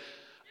and said,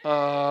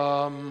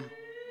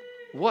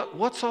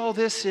 what's all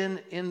this in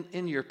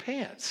your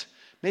pants?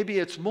 Maybe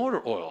it's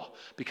motor oil,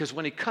 because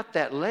when he cut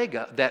that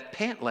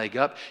pant leg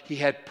up, he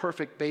had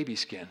perfect baby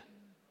skin.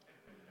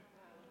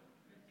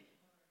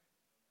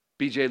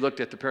 BJ looked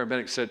at the paramedic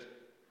and said,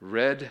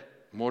 red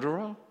motor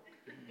oil?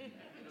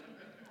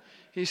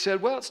 He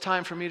said, well, it's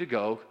time for me to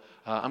go.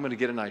 I'm going to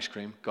get an ice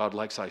cream. God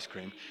likes ice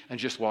cream. And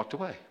just walked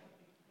away.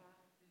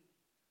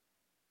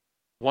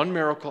 One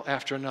miracle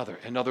after another.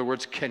 In other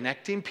words,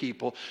 connecting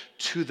people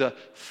to the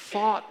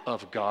thought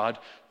of God,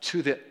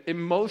 to the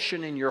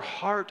emotion in your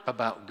heart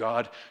about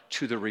God,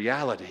 to the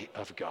reality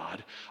of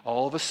God.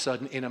 All of a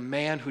sudden, in a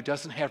man who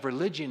doesn't have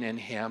religion in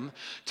him,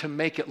 to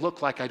make it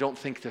look like, I don't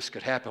think this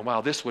could happen.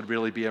 Wow, this would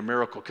really be a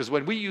miracle. Because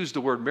when we use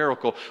the word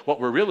miracle, what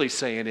we're really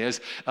saying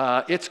is,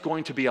 it's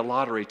going to be a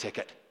lottery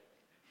ticket.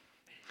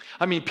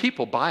 I mean,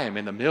 people buy them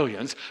in the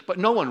millions, but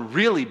no one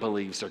really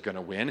believes they're going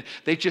to win.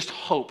 They just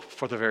hope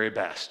for the very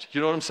best.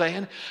 You know what I'm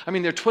saying? I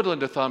mean, they're twiddling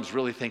their thumbs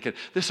really thinking,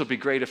 this will be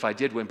great if I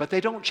did win, but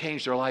they don't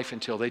change their life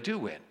until they do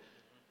win,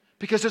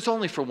 because it's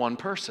only for one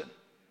person.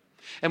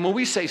 And when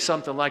we say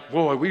something like,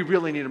 boy, we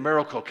really need a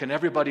miracle, can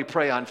everybody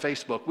pray on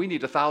Facebook? We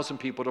need 1,000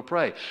 people to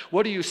pray.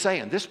 What are you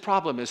saying? This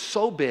problem is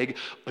so big,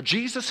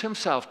 Jesus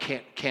himself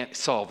can't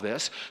solve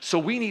this, so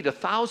we need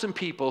 1,000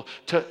 people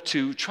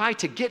to try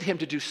to get him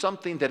to do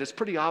something that is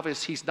pretty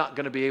obvious he's not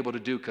going to be able to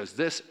do, because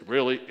this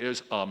really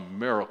is a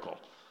miracle.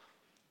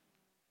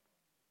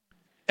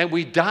 And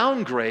we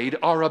downgrade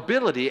our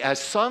ability as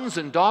sons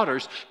and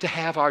daughters to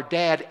have our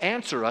dad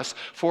answer us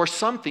for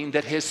something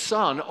that his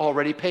son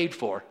already paid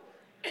for.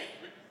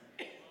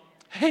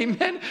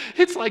 Amen.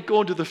 It's like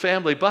going to the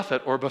family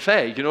buffet or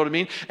buffet, you know what I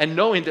mean? And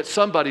knowing that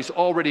somebody's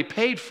already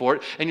paid for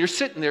it, and you're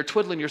sitting there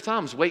twiddling your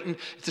thumbs, waiting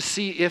to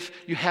see if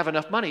you have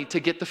enough money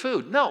to get the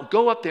food. No,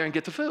 go up there and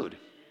get the food.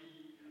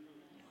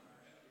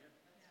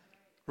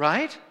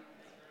 Right?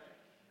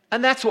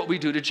 And that's what we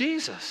do to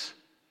Jesus.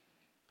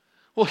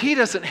 Well, he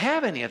doesn't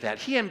have any of that.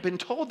 He hadn't been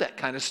told that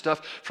kind of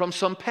stuff from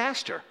some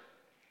pastor,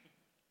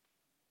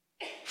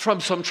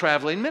 from some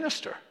traveling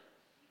minister.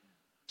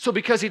 So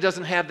because he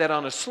doesn't have that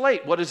on a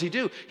slate, what does he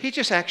do? He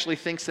just actually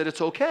thinks that it's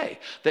okay,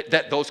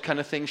 that those kind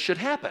of things should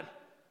happen.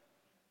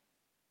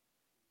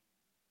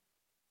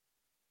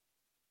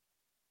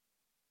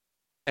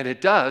 And it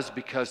does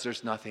because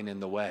there's nothing in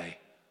the way.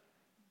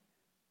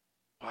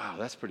 Wow,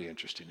 that's pretty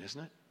interesting,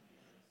 isn't it?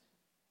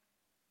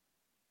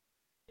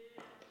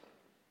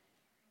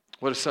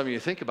 What do some of you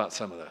think about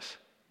some of this?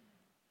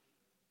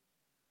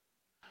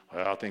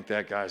 Well, I think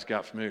that guy's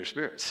got familiar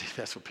spirits. See,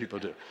 that's what people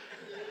do.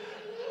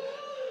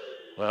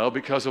 Well,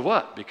 because of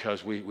what?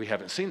 Because we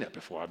haven't seen that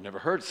before. I've never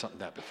heard something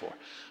that before.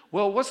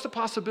 Well, what's the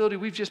possibility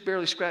we've just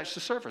barely scratched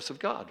the surface of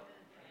God?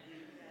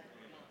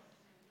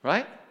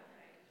 Right?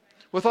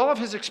 With all of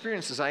his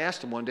experiences, I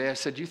asked him one day, I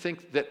said, do you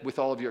think that with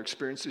all of your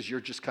experiences,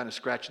 you're just kind of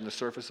scratching the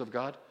surface of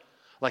God?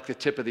 Like the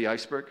tip of the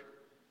iceberg?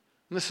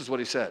 And this is what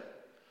he said.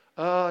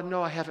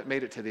 No, I haven't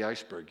made it to the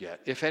iceberg yet.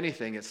 If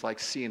anything, it's like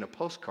seeing a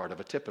postcard of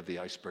a tip of the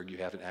iceberg you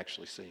haven't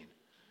actually seen.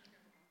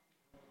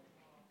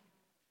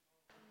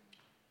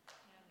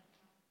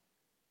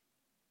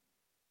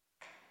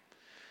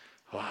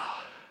 Wow,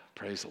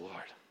 praise the Lord.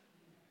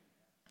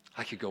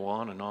 I could go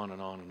on and on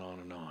and on and on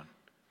and on.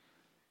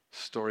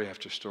 Story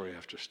after story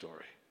after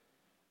story.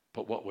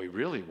 But what we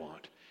really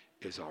want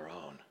is our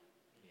own.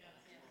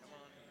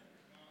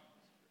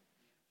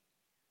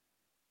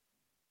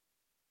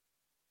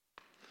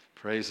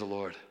 Praise the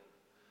Lord.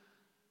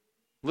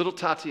 Little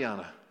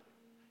Tatiana,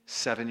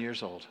 7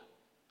 years old.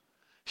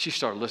 She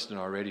started listening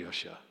to our radio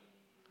show.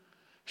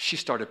 She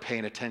started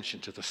paying attention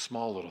to the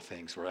small little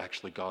things where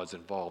actually God's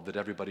involved, that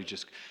everybody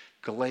just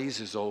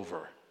glazes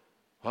over.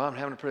 Well, I'm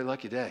having a pretty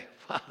lucky day.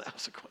 Wow, that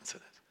was a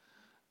coincidence.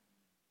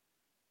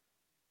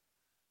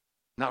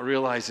 Not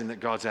realizing that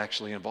God's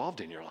actually involved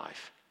in your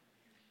life.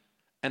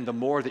 And the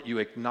more that you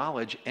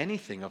acknowledge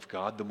anything of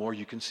God, the more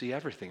you can see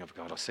everything of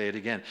God. I'll say it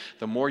again.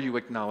 The more you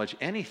acknowledge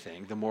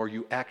anything, the more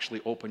you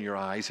actually open your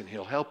eyes, and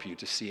he'll help you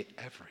to see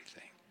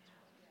everything.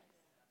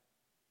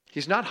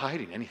 He's not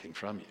hiding anything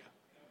from you.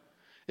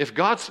 If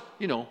God's,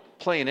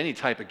 playing any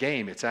type of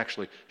game, it's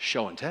actually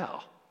show and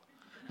tell,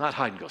 not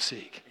hide and go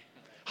seek.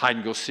 Hide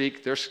and go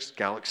seek, there's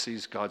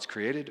galaxies God's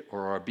created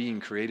or are being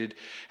created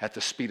at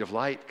the speed of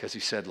light, because he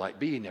said light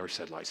be, he never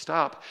said light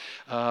stop,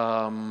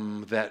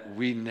 that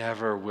we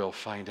never will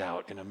find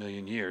out in a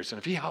million years. And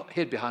if he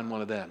hid behind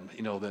one of them,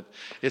 that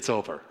it's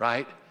over,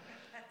 right?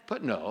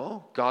 But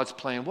no, God's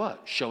playing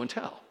what? Show and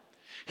tell.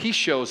 He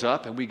shows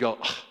up and we go,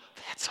 oh,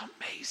 that's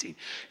amazing.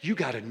 You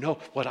got to know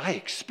what I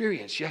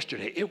experienced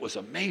yesterday. It was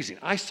amazing.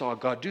 I saw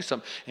God do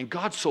something. And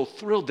God's so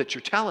thrilled that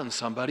you're telling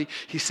somebody,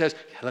 he says,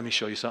 let me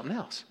show you something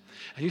else.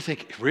 And you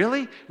think,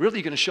 really? Really,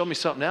 you're going to show me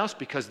something else?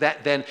 Because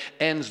that then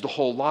ends the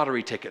whole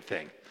lottery ticket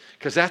thing.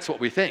 Because that's what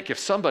we think. If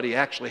somebody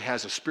actually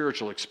has a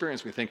spiritual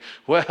experience, we think,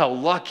 well,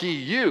 lucky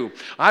you.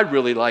 I'd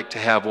really like to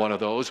have one of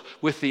those,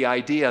 with the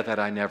idea that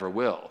I never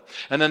will.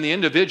 And then the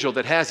individual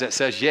that has that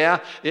says, yeah,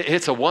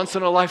 it's a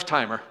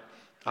once-in-a-lifetimer.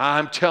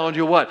 I'm telling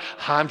you what,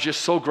 I'm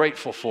just so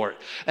grateful for it.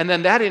 And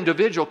then that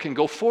individual can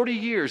go 40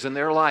 years in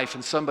their life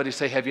and somebody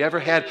say, have you ever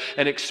had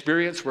an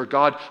experience where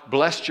God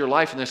blessed your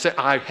life? And they say,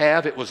 I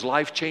have. It was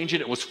life-changing.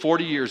 It was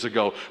 40 years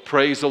ago.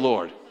 Praise the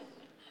Lord.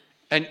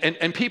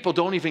 And people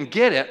don't even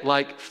get it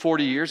like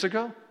 40 years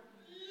ago.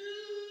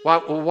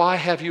 Why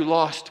have you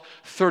lost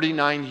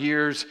 39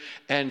 years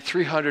and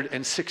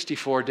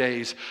 364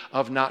 days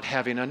of not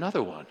having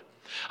another one?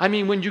 I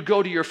mean, when you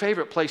go to your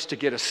favorite place to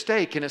get a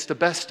steak and it's the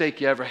best steak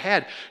you ever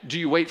had, do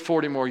you wait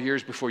 40 more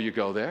years before you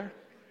go there?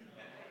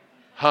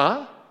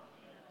 Huh?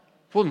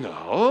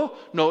 Well,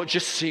 no, it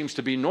just seems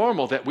to be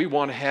normal that we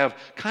want to have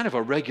kind of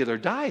a regular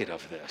diet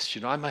of this.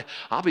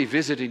 I'll be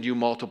visiting you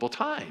multiple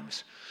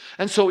times.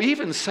 And so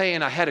even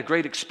saying I had a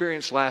great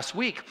experience last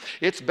week,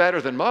 it's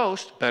better than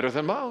most.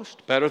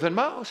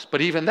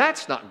 But even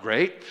that's not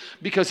great,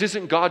 because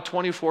isn't God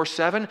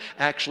 24/7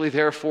 actually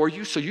there for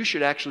you? So you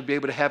should actually be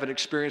able to have an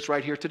experience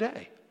right here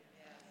today.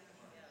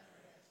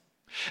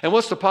 And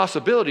what's the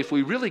possibility if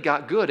we really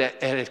got good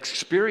at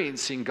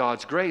experiencing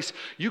God's grace?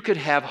 You could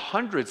have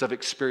hundreds of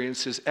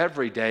experiences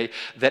every day,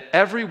 that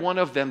every one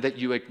of them that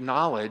you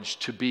acknowledge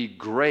to be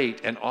great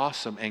and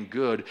awesome and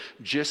good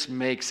just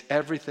makes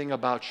everything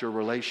about your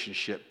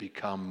relationship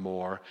become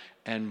more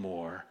and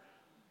more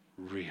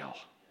real.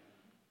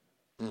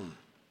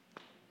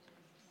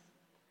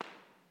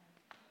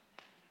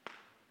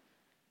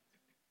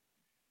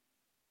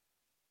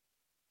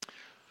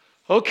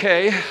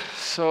 Okay,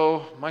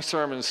 so my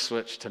sermon's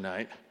switched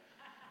tonight.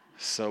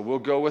 So we'll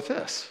go with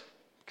this,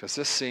 because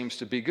this seems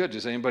to be good.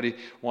 Does anybody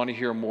want to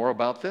hear more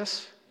about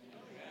this?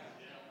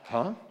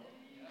 Huh?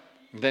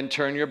 Then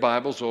turn your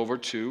Bibles over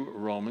to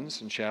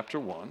Romans in chapter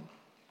 1.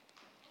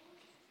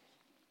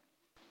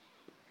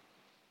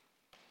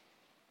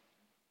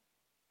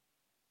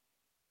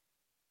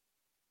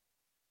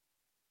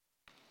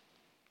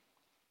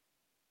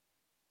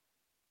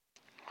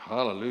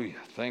 Hallelujah.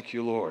 Thank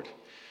you, Lord.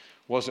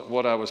 Wasn't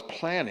what I was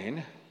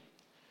planning,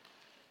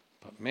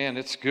 but man,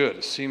 it's good.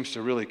 It seems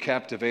to really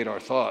captivate our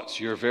thoughts.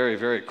 You're very,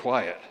 very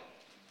quiet.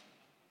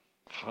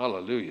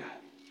 Hallelujah.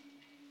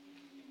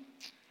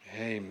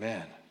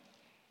 Amen.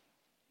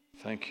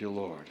 Thank you,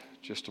 Lord.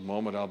 Just a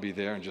moment. I'll be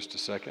there in just a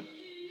second.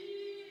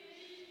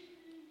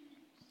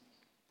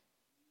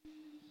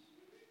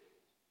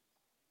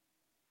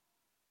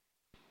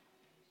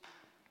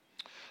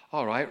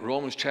 All right,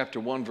 Romans chapter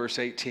 1, verse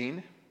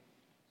 18.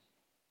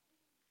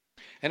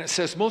 And it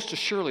says, most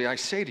assuredly I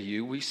say to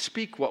you, we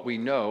speak what we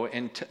know.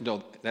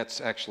 No,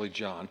 that's actually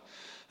John.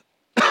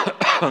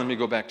 Let me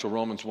go back to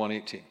Romans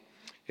 1:18.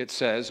 It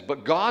says,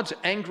 but God's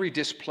angry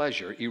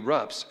displeasure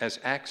erupts as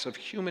acts of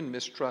human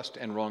mistrust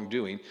and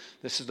wrongdoing.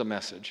 This is the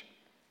Message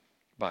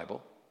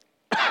Bible.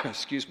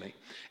 Excuse me.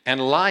 And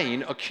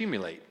lying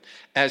accumulate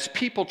as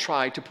people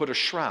try to put a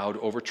shroud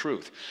over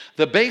truth.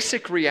 The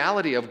basic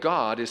reality of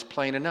God is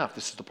plain enough.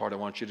 This is the part I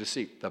want you to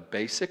see. The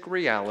basic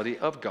reality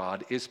of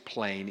God is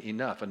plain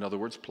enough. In other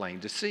words, plain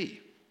to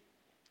see.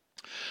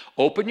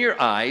 Open your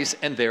eyes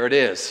and there it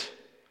is.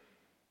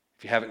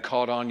 If you haven't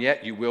caught on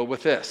yet, you will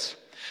with this.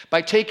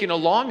 By taking a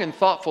long and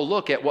thoughtful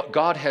look at what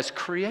God has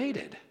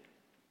created.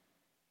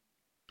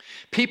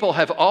 People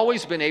have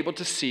always been able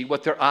to see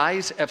what their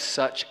eyes as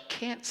such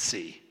can't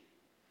see.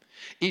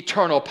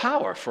 Eternal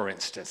power, for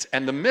instance,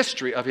 and the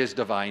mystery of his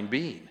divine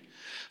being.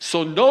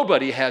 So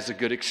nobody has a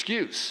good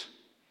excuse.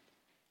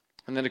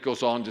 And then it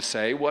goes on to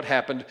say, what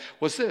happened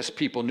was this.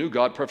 People knew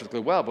God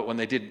perfectly well, but when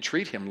they didn't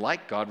treat him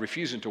like God,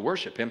 refusing to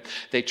worship him,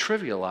 they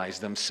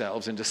trivialized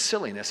themselves into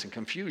silliness and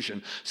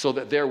confusion so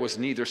that there was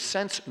neither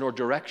sense nor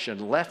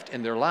direction left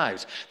in their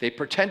lives. They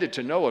pretended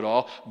to know it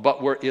all,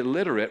 but were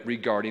illiterate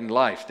regarding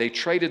life. They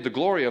traded the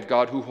glory of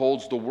God who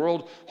holds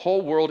the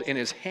whole world in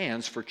his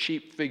hands for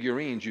cheap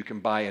figurines you can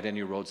buy at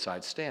any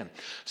roadside stand.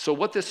 So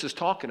what this is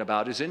talking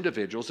about is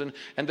individuals, and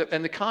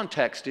the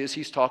context is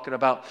he's talking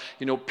about,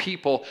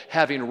 people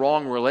having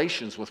wrong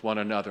relations with one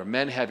another,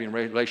 men having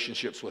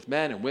relationships with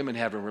men and women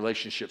having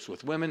relationships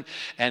with women,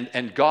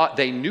 and God,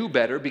 they knew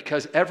better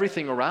because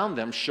everything around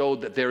them showed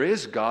that there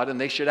is God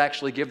and they should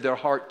actually give their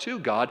heart to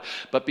God,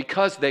 but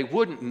because they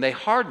wouldn't and they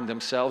hardened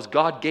themselves,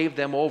 God gave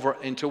them over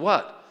into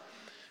what?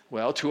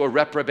 Well, to a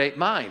reprobate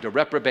mind. A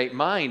reprobate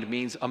mind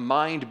means a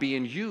mind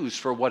being used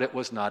for what it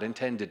was not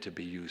intended to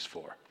be used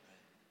for.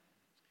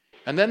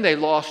 And then they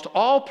lost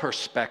all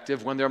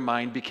perspective when their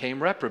mind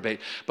became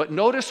reprobate. But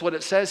notice what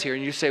it says here,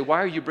 and you say,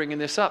 why are you bringing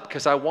this up?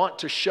 Because I want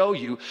to show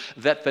you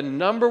that the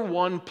number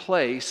one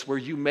place where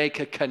you make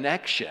a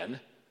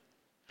connection,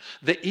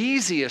 the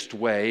easiest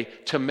way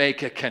to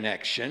make a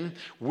connection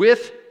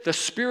with the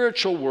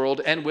spiritual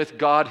world and with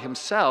God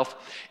himself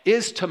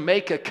is to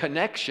make a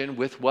connection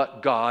with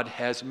what God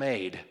has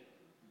made.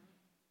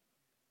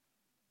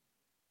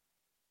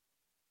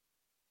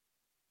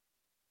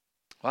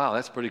 Wow,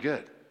 that's pretty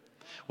good.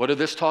 What did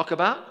this talk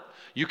about?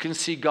 You can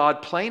see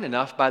God plain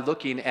enough by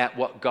looking at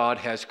what God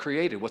has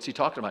created. What's he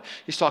talking about?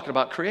 He's talking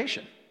about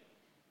creation.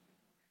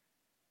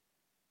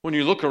 When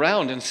you look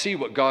around and see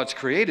what God's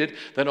created,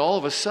 then all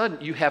of a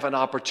sudden you have an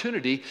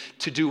opportunity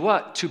to do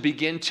what? To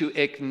begin to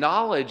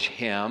acknowledge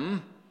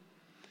him.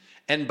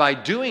 And by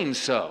doing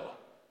so,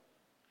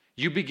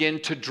 you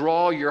begin to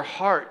draw your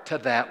heart to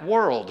that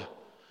world.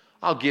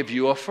 I'll give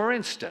you a for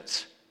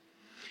instance.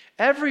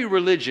 Every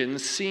religion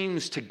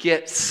seems to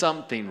get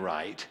something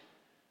right.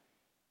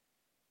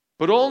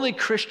 But only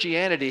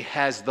Christianity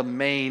has the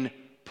main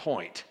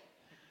point,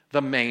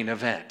 the main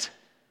event.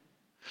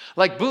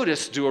 Like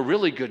Buddhists do a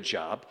really good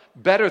job,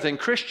 better than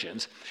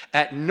Christians,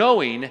 at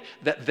knowing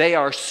that they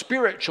are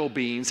spiritual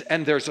beings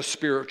and there's a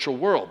spiritual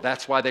world.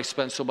 That's why they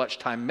spend so much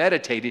time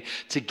meditating,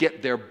 to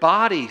get their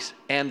bodies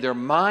and their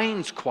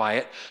minds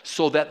quiet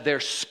so that their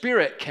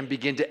spirit can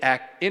begin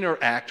to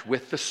interact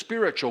with the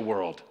spiritual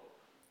world.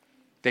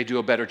 They do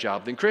a better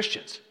job than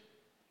Christians.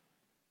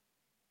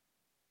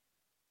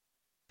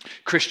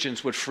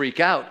 Christians would freak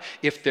out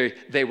if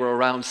they were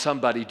around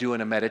somebody doing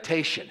a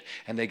meditation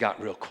and they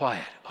got real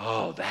quiet.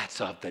 Oh,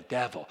 that's of the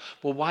devil.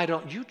 Well, why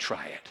don't you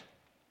try it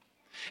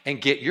and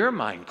get your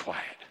mind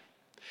quiet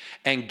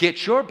and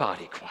get your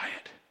body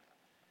quiet?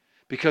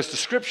 Because the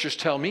scriptures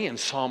tell me in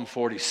Psalm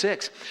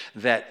 46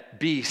 that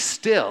be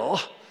still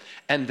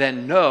and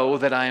then know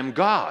that I am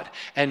God.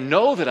 And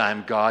know that I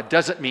am God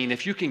doesn't mean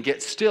if you can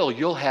get still,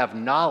 you'll have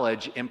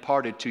knowledge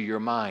imparted to your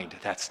mind.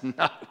 That's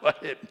not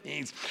what it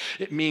means.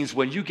 It means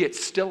when you get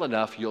still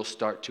enough, you'll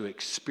start to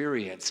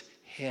experience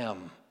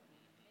him.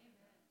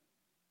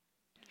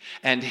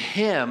 And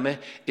him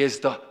is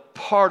the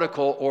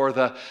particle or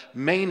the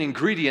main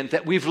ingredient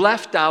that we've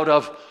left out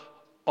of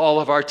all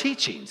of our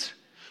teachings.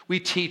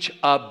 We teach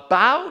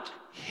about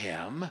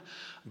him,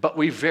 but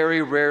we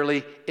very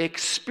rarely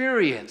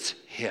experience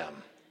him.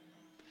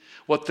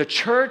 What the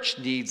church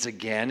needs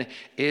again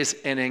is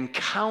an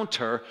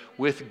encounter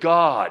with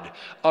God,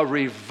 a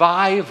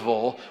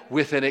revival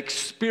with an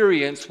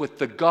experience with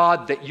the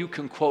God that you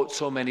can quote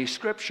so many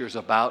scriptures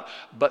about,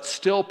 but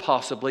still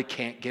possibly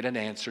can't get an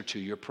answer to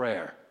your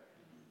prayer.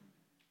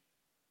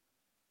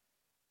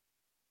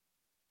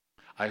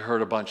 I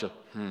heard a bunch of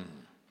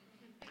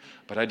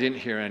but I didn't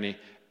hear any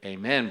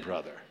amen,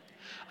 brother.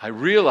 I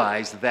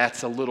realize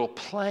that's a little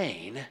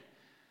plain,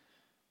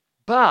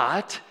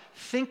 but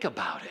think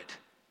about it.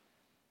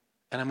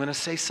 And I'm going to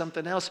say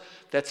something else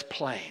that's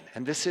plain.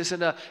 And this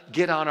isn't a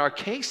get on our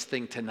case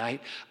thing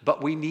tonight,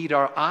 but we need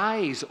our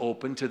eyes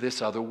open to this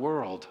other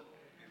world.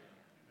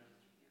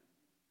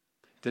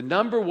 The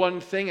number one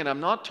thing, and I'm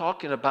not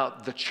talking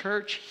about the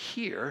church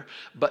here,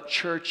 but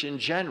church in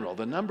general.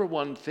 The number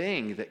one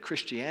thing that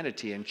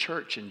Christianity and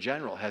church in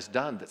general has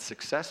done that's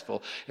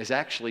successful is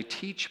actually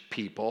teach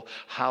people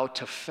how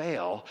to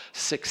fail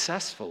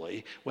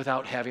successfully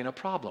without having a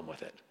problem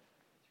with it.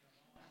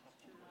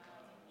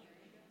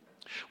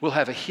 We'll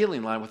have a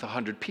healing line with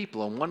 100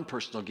 people, and one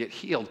person will get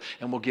healed,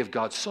 and we'll give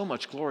God so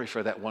much glory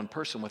for that one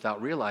person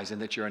without realizing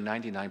that you're a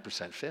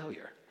 99%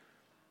 failure.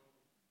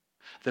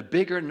 The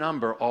bigger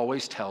number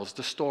always tells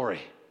the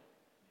story.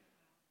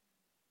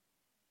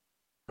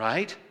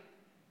 Right?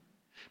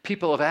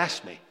 People have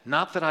asked me,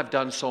 not that I've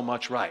done so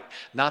much right,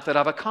 not that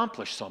I've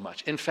accomplished so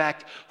much. In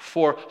fact,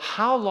 for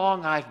how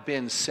long I've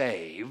been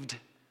saved,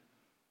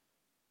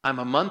 I'm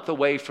a month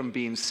away from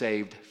being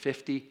saved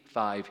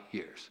 55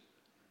 years.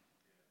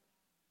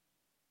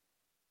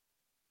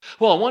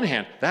 Well, on one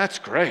hand, that's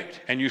great,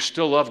 and you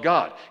still love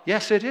God.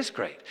 Yes, it is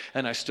great,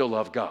 and I still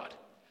love God.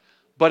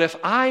 But if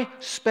I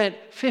spent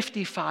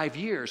 55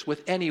 years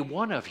with any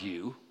one of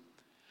you,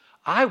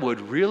 I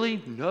would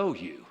really know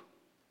you.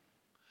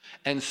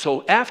 And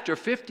so after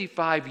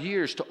 55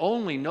 years, to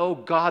only know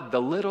God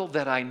the little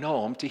that I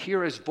know Him, to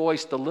hear His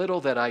voice the little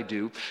that I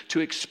do,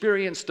 to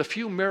experience the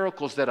few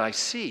miracles that I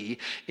see,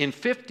 in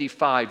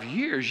 55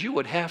 years, you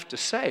would have to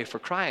say, for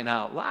crying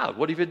out loud,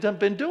 what have you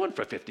been doing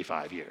for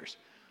 55 years?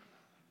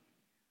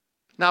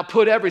 Now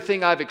put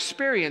everything I've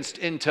experienced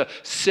into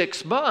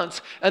 6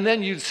 months, and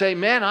then you'd say,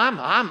 man,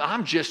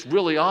 I'm just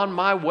really on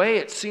my way.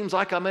 It seems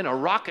like I'm in a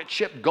rocket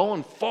ship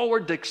going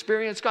forward to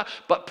experience God.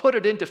 But put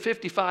it into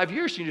 55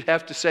 years, and you'd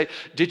have to say,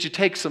 did you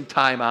take some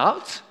time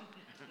out?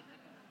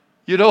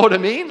 You know what I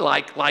mean?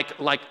 Like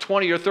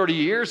 20 or 30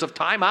 years of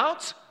time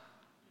outs?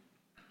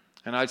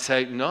 And I'd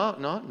say, no,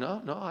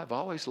 I've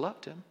always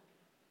loved Him.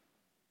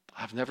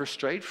 I've never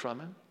strayed from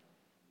Him.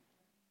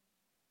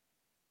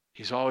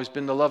 He's always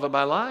been the love of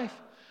my life.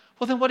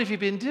 Well, then what have you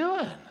been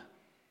doing?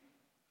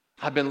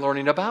 I've been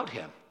learning about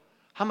Him.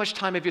 How much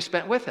time have you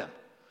spent with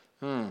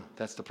Him?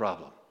 That's the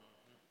problem.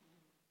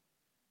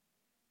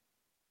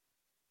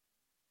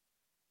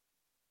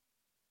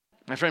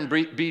 My friend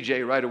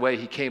BJ, right away,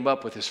 he came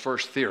up with his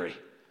first theory.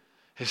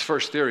 His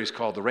first theory is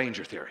called the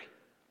Ranger theory.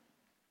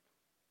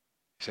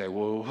 You say,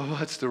 well,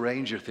 what's the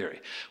Ranger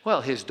theory?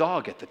 Well, his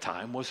dog at the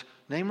time was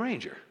named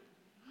Ranger,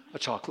 a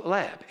chocolate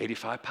lab,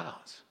 85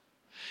 pounds.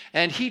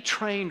 And he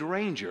trained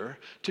Ranger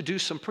to do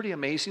some pretty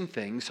amazing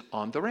things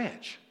on the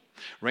ranch.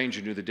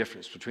 Ranger knew the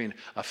difference between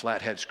a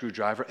flathead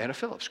screwdriver and a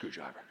Phillips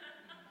screwdriver.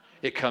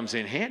 It comes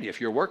in handy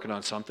if you're working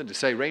on something to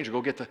say, Ranger,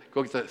 go get the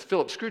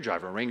Phillips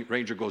screwdriver.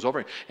 Ranger goes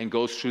over and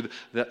goes through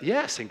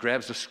and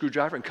grabs the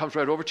screwdriver and comes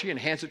right over to you and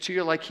hands it to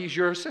you like he's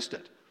your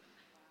assistant.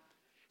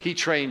 He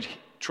trained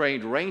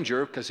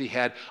Ranger because he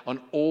had an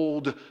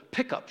old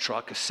pickup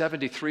truck, a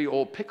 73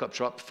 old pickup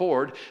truck,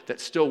 Ford, that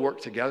still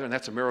worked together, and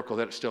that's a miracle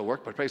that it still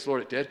worked, but praise the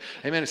Lord it did.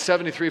 Amen. A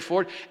 73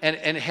 Ford, and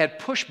it had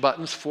push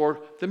buttons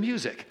for the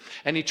music.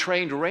 And he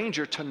trained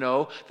Ranger to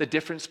know the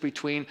difference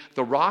between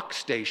the rock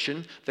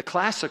station, the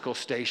classical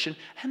station,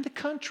 and the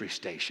country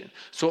station.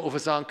 So if it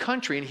was on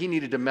country and he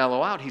needed to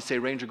mellow out, he'd say,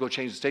 Ranger, go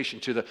change the station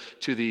to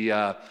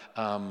the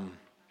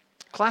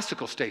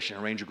classical station.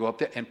 And Ranger go up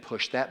there and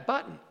push that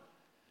button.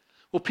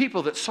 Well,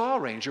 people that saw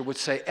Ranger would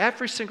say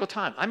every single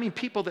time,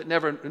 people that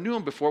never knew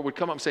him before would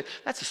come up and say,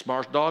 that's the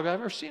smartest dog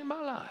I've ever seen in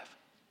my life.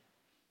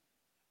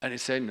 And he'd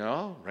say,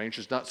 no,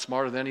 Ranger's not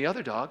smarter than any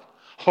other dog.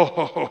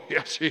 Oh,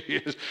 yes, he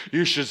is.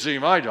 You should see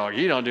my dog.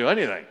 He don't do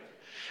anything.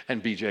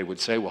 And BJ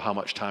would say, well, how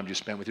much time do you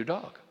spend with your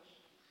dog?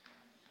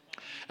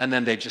 And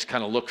then they just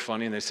kind of look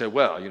funny and they say,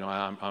 well,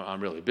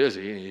 I'm really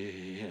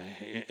busy.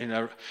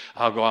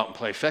 I'll go out and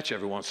play fetch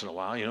every once in a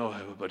while,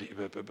 but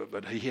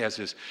he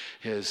has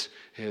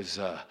his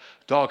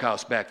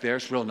doghouse back there.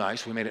 It's real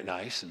nice. We made it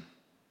nice.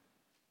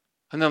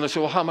 And then they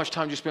say, well, how much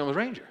time do you spend with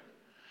Ranger?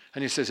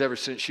 And he says, ever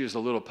since she was a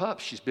little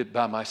pup, she's been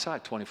by my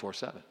side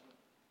 24/7.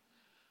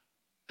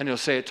 And he'll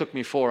say, it took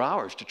me 4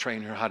 hours to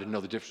train her how to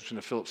know the difference between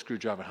a Phillips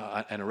screwdriver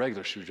and a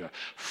regular screwdriver.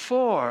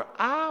 4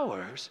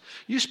 hours?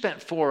 You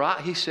spent 4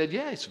 hours? He said,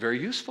 yeah, it's very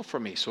useful for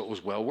me. So it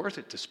was well worth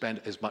it to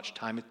spend as much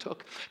time it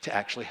took to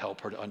actually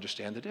help her to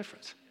understand the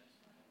difference.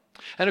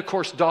 And of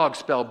course, dog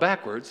spelled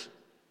backwards.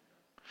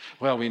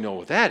 Well, we know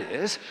what that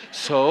is.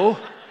 So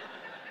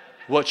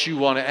what you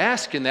want to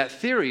ask in that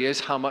theory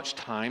is, how much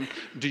time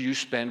do you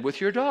spend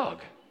with your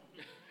dog?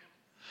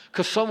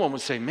 Because someone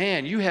would say,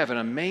 man, you have an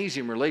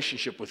amazing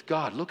relationship with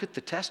God. Look at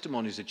the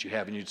testimonies that you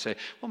have. And you'd say,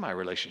 well, my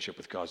relationship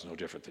with God is no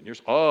different than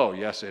yours. Oh,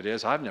 yes, it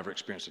is. I've never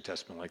experienced a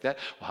testimony like that.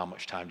 Well, how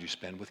much time do you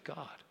spend with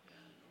God?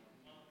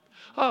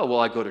 Oh,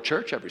 well, I go to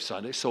church every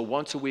Sunday. So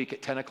once a week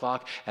at 10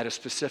 o'clock at a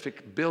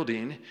specific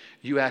building,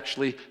 you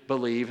actually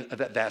believe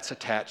that that's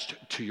attached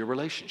to your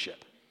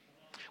relationship.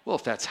 Well,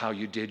 if that's how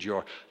you did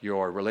your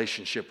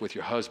relationship with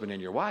your husband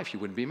and your wife, you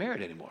wouldn't be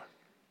married anymore.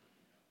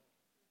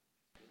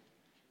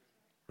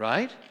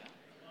 Right?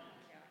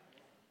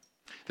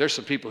 There's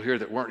some people here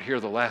that weren't here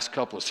the last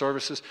couple of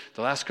services.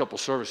 The last couple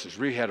of services,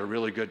 we had a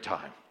really good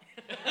time.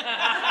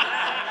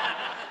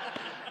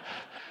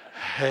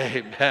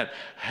 Amen.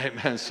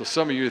 Amen. So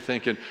some of you are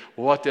thinking,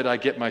 what did I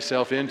get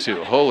myself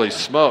into? Holy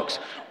smokes,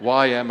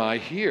 why am I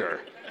here?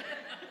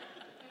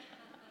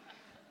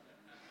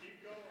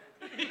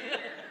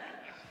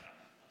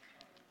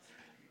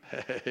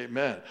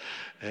 Amen.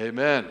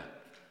 Amen.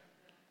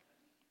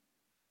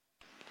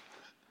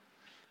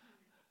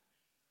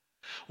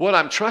 What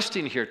I'm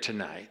trusting here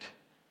tonight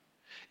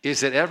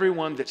is that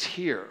everyone that's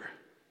here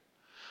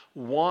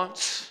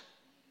wants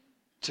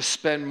to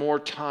spend more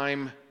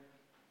time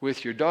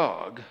with your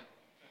dog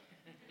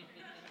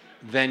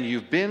than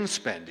you've been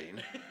spending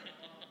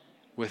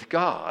with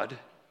God,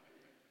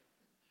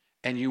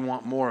 and you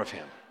want more of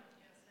him.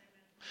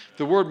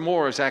 The word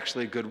more is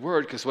actually a good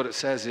word because what it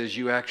says is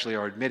you actually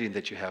are admitting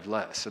that you have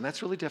less, and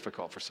that's really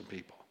difficult for some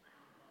people.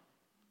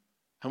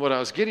 And what I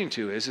was getting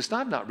to is it's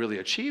not really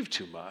achieved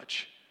too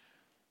much.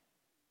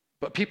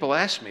 But people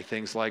ask me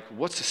things like,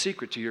 what's the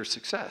secret to your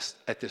success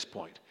at this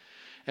point?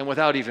 And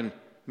without even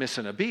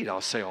missing a beat,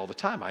 I'll say all the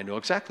time, I know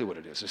exactly what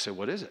it is. I say,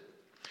 what is it?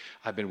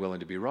 I've been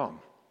willing to be wrong.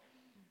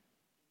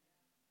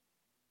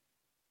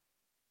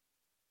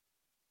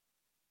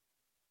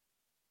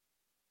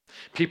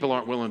 People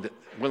aren't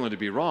willing to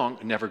be wrong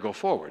and never go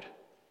forward.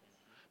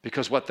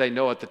 Because what they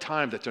know at the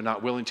time that they're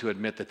not willing to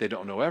admit that they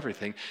don't know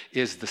everything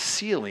is the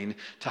ceiling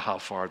to how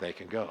far they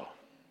can go.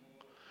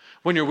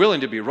 When you're willing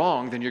to be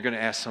wrong, then you're going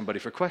to ask somebody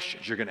for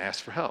questions. You're going to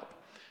ask for help.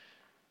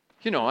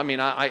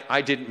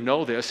 I didn't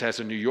know this as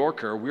a New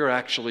Yorker. We're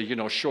actually,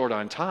 short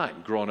on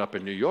time growing up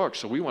in New York,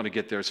 so we want to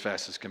get there as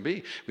fast as can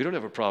be. We don't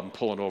have a problem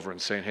pulling over and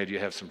saying, hey, do you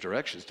have some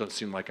directions? Doesn't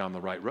seem like I'm on the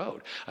right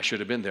road. I should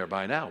have been there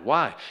by now.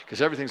 Why?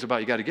 Because everything's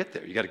about you got to get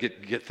there. You got to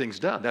get things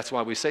done. That's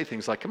why we say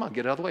things like, come on,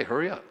 get out of the way,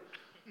 hurry up.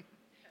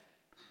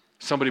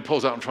 Somebody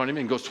pulls out in front of me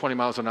and goes 20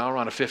 miles an hour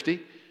on a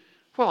 50.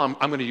 Well, I'm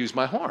going to use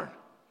my horn.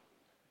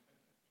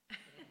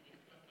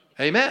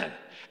 Amen.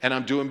 And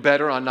I'm doing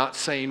better on not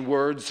saying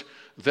words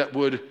that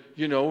would,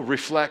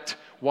 reflect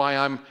why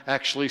I'm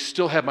actually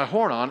still have my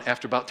horn on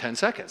after about 10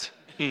 seconds.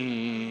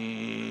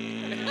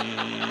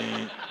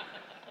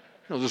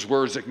 There's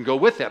words that can go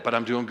with that, but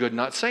I'm doing good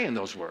not saying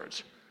those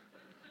words.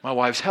 My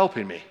wife's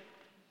helping me.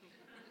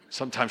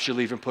 Sometimes she'll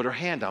even put her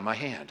hand on my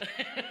hand.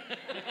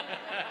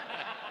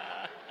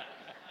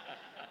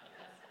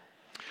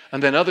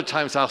 And then other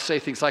times I'll say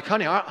things like,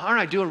 honey, aren't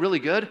I doing really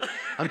good?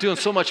 I'm doing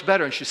so much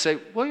better. And she'll say,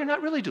 well, you're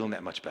not really doing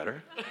that much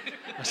better.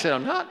 I said,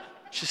 I'm not.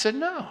 She said,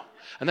 no.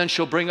 And then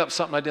she'll bring up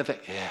something I didn't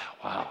think, yeah,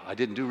 wow, I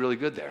didn't do really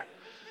good there.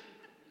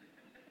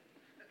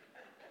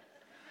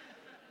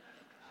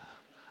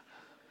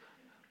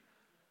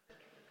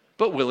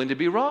 But willing to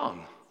be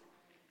wrong.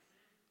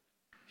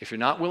 If you're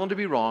not willing to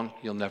be wrong,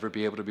 you'll never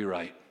be able to be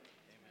right.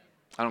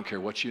 I don't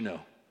care what you know.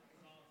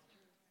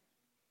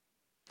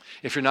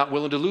 If you're not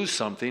willing to lose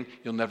something,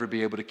 you'll never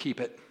be able to keep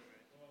it.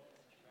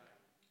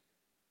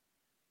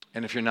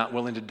 And if you're not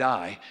willing to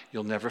die,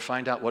 you'll never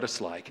find out what it's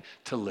like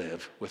to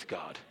live with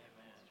God.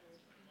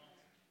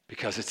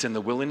 Because it's in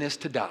the willingness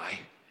to die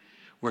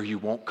where you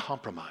won't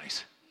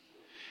compromise.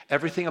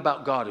 Everything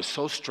about God is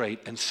so straight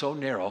and so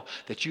narrow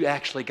that you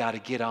actually got to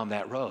get on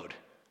that road.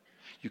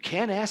 You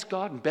can't ask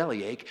God in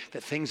bellyache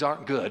that things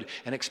aren't good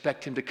and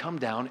expect him to come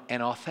down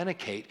and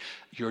authenticate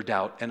your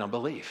doubt and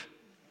unbelief.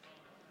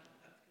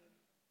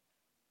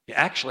 You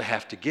actually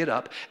have to get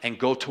up and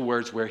go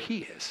towards where he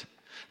is.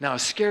 Now,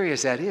 as scary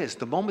as that is,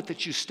 the moment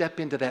that you step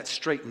into that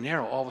straight and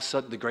narrow, all of a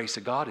sudden the grace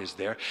of God is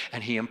there,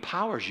 and he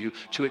empowers you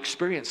to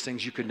experience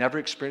things you could never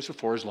experience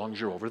before as long as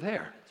you're over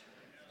there.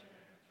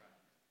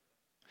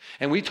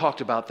 And we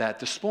talked about that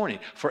this morning.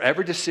 For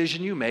every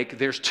decision you make,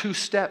 there's 2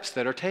 steps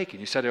that are taken.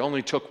 You said, I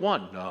only took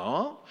 1.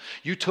 No,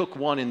 you took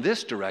 1 in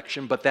this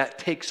direction, but that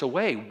takes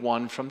away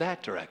 1 from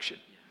that direction.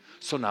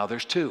 So now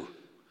there's 2.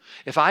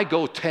 If I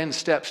go 10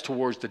 steps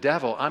towards the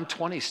devil, I'm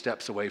 20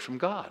 steps away from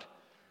God.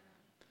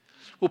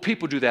 Well,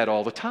 people do that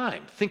all the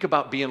time. Think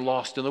about being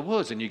lost in the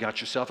woods and you got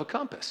yourself a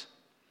compass.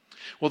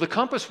 Well, the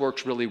compass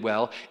works really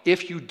well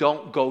if you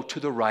don't go to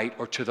the right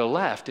or to the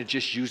left and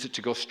just use it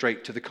to go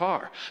straight to the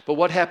car. But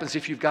what happens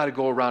if you've got to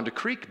go around a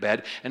creek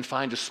bed and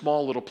find a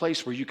small little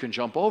place where you can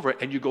jump over it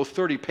and you go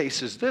 30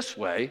 paces this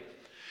way?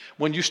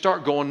 When you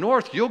start going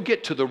north, you'll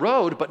get to the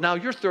road, but now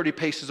you're 30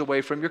 paces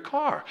away from your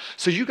car.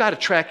 So you got to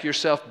track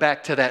yourself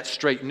back to that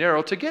straight and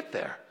narrow to get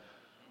there.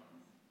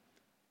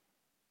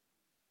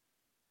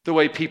 The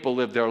way people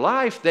live their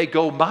life, they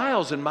go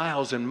miles and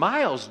miles and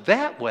miles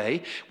that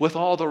way with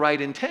all the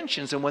right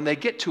intentions. And when they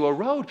get to a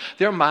road,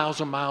 they're miles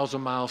and miles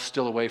and miles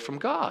still away from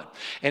God.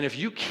 And if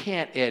you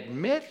can't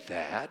admit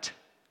that,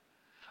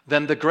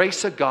 then the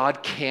grace of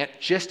God can't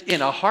just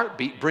in a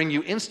heartbeat bring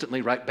you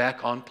instantly right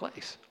back on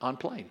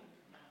plane.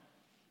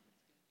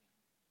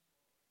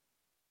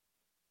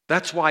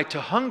 That's why to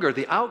hunger,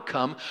 the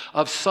outcome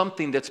of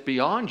something that's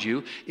beyond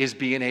you is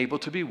being able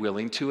to be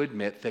willing to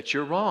admit that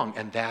you're wrong.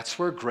 And that's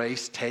where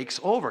grace takes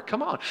over.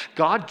 Come on.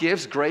 God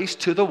gives grace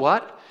to the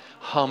what?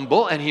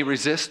 Humble. And he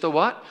resists the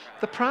what?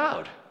 The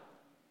proud.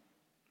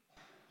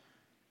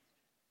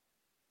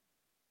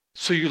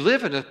 So you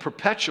live in a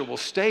perpetual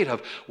state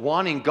of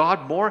wanting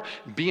God more,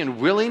 being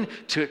willing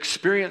to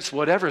experience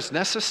whatever is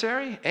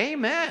necessary.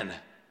 Amen.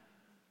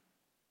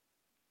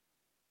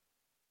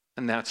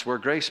 And that's where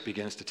grace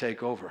begins to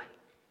take over.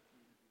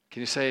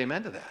 Can you say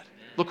amen to that?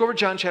 Look over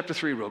John chapter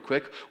 3 real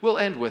quick. We'll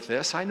end with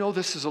this. I know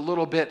this is a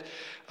little bit,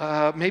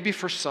 maybe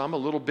for some, a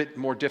little bit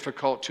more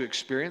difficult to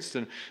experience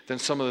than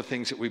some of the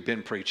things that we've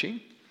been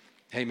preaching.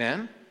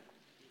 Amen.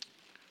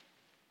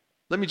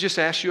 Let me just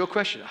ask you a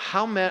question.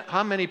 How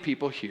many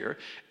people here,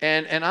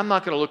 and I'm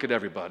not going to look at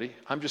everybody.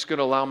 I'm just going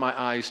to allow my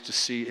eyes to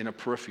see in a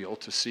peripheral,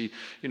 to see,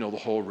 the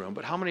whole room.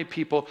 But how many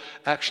people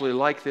actually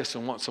like this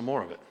and want some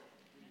more of it?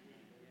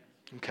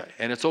 Okay,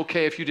 and it's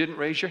okay if you didn't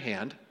raise your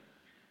hand.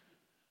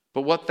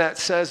 But what that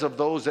says of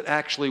those that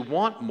actually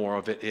want more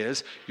of it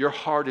is your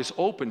heart is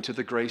open to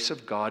the grace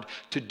of God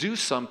to do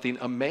something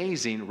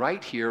amazing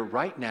right here,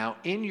 right now,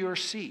 in your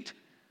seat.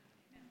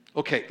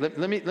 Okay,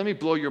 let me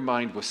blow your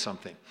mind with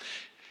something.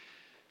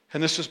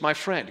 And this is my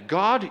friend.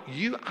 God,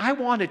 I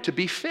wanted to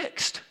be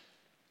fixed.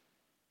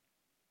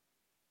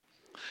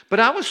 But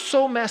I was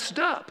so messed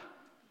up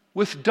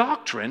with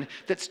doctrine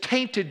that's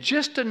tainted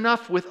just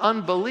enough with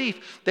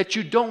unbelief that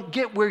you don't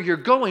get where you're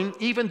going,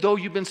 even though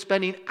you've been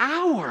spending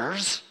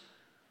hours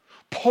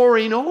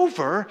poring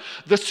over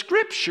the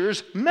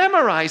scriptures,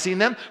 memorizing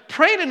them,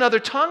 praying in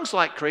other tongues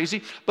like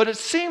crazy, but it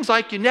seems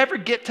like you never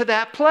get to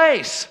that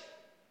place.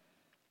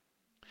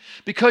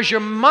 Because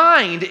your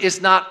mind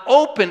is not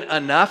open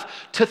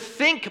enough to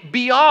think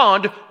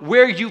beyond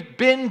where you've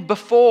been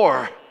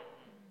before.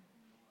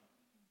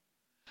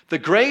 The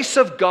grace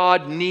of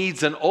God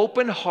needs an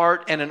open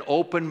heart and an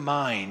open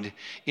mind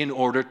in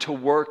order to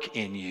work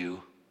in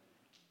you.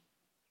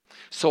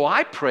 So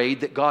I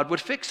prayed that God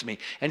would fix me,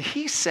 and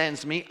he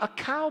sends me a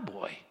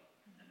cowboy.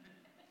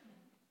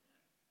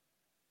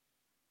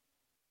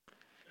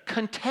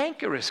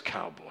 Cantankerous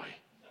cowboy.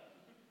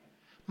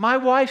 My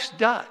wife's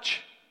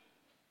Dutch.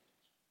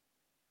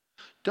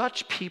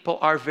 Dutch people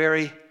are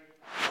very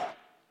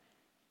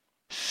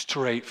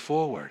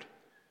straightforward.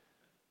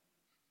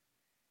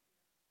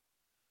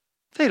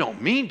 They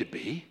don't mean to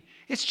be.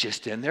 It's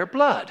just in their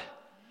blood.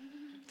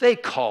 They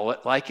call it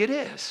like it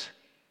is.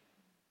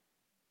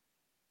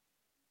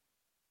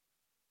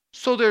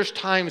 So there's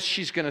times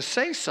she's going to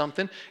say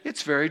something,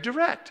 it's very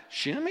direct.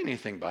 She didn't mean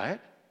anything by it.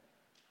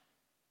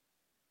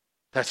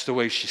 That's the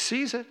way she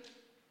sees it.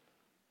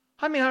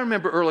 I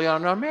remember early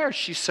on in our marriage,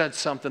 she said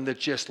something that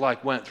just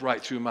like went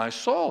right through my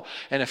soul.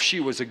 And if she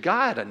was a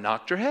guy, I'd have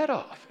knocked her head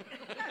off.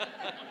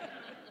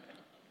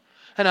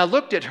 And I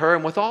looked at her,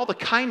 and with all the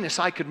kindness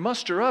I could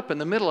muster up in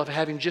the middle of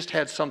having just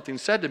had something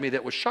said to me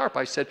that was sharp,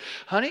 I said,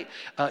 honey,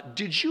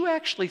 did you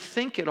actually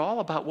think at all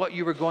about what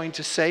you were going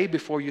to say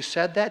before you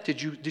said that?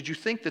 Did you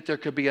think that there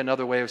could be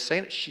another way of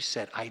saying it? She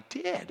said, I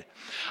did.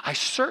 I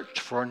searched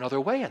for another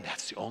way, and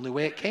that's the only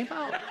way it came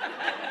out.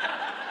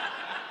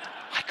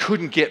 I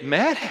couldn't get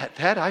mad at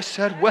that. I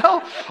said,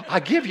 well, I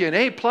give you an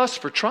A+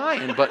 for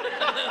trying,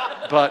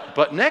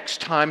 but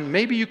next time,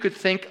 maybe you could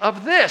think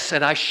of this.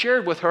 And I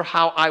shared with her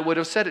how I would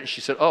have said it. And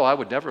she said, oh, I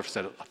would never have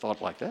said it. I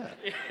thought like that.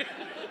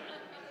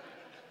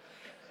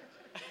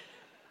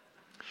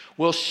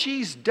 Well,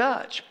 she's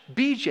Dutch.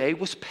 BJ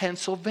was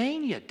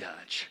Pennsylvania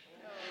Dutch,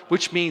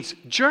 which means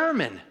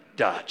German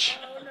Dutch.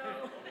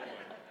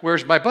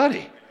 Where's my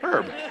buddy,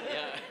 Herb?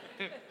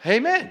 Hey,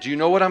 man, do you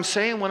know what I'm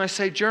saying when I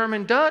say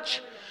German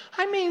Dutch?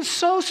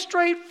 So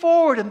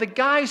straightforward, and the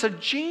guy's a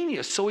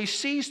genius, so he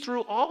sees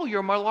through all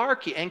your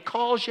malarkey and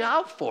calls you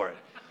out for it.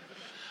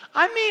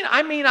 While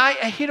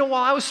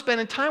I was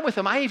spending time with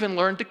him, I even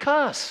learned to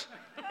cuss.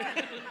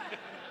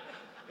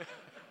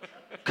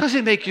 Because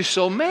it make you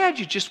so mad,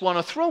 you just want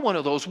to throw one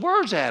of those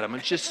words at him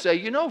and just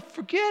say,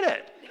 forget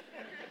it.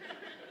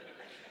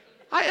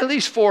 At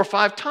least 4 or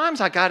 5 times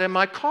I got in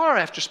my car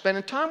after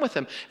spending time with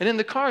him, and in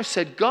the car I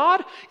said,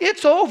 God,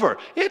 it's over.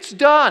 It's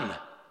done.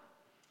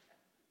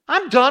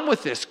 I'm done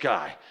with this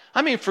guy.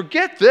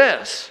 Forget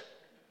this.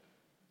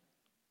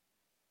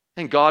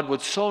 And God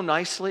would so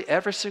nicely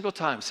every single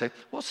time say,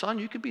 well, son,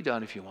 you can be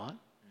done if you want.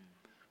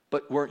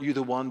 But weren't you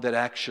the one that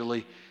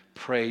actually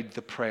prayed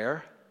the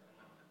prayer?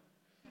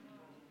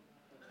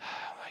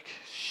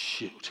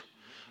 Shoot,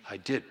 I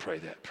did pray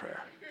that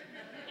prayer.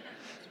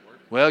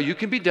 Well, you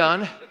can be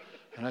done.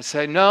 And I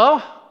say,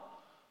 no,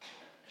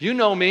 you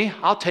know me.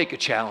 I'll take a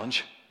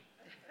challenge.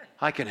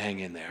 I can hang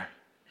in there.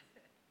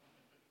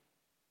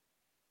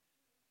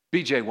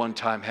 BJ one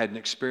time had an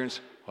experience.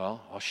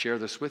 Well, I'll share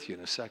this with you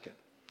in a second.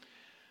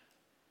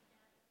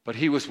 But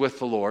he was with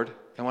the Lord.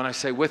 And when I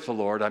say with the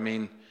Lord, I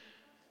mean,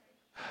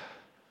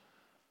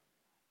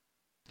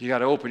 you got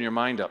to open your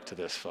mind up to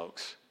this,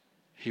 folks.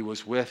 He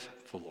was with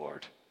the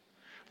Lord,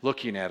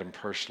 looking at him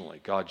personally,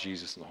 God,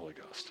 Jesus, and the Holy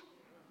Ghost.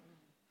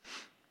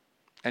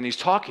 And he's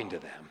talking to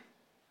them.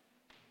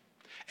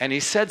 And he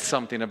said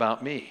something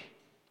about me.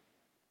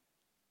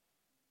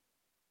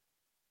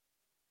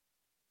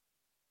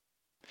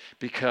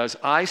 Because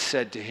I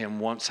said to him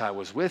once I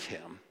was with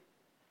him,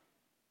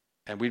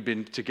 and we'd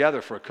been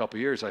together for a couple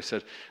years, I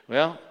said,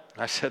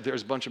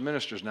 there's a bunch of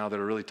ministers now that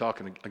are really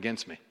talking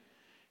against me.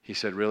 He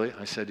said, really?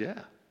 I said, yeah,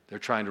 they're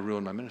trying to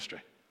ruin my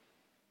ministry.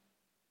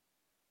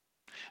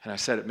 And I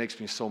said, it makes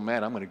me so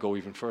mad, I'm going to go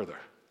even further.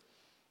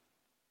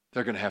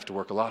 They're going to have to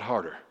work a lot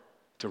harder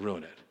to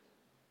ruin it.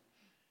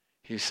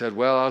 He said,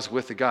 well, I was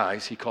with the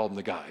guys. He called them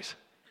the guys.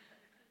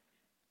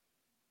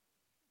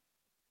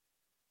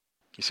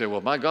 You say,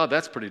 well, my God,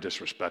 that's pretty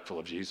disrespectful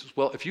of Jesus.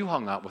 Well, if you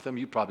hung out with them,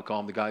 you'd probably call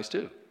them the guys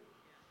too.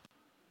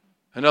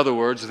 In other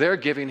words, they're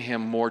giving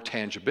him more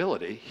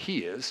tangibility, he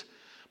is,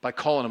 by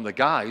calling them the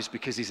guys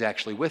because he's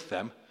actually with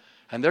them,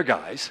 and they're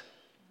guys,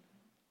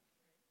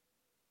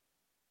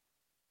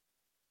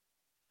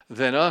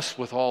 than us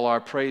with all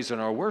our praise and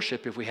our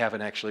worship if we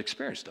haven't actually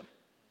experienced them.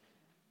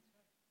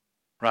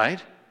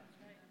 Right?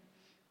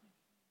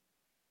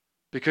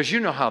 Because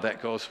you know how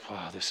that goes.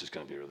 Wow, this is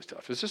going to be really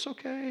tough. Is this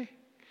okay?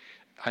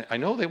 I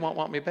know they won't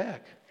want me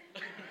back.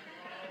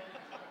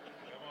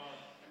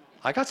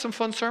 I got some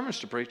fun sermons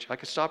to preach. I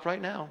could stop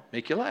right now,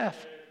 make you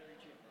laugh.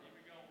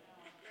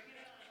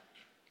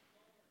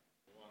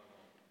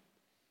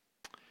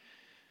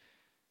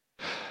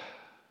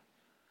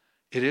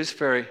 It is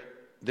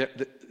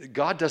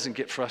God doesn't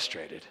get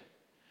frustrated,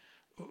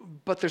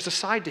 but there's a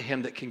side to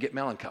him that can get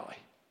melancholy.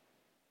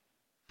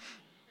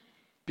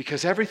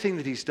 Because everything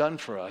that he's done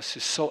for us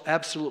is so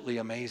absolutely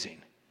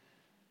amazing.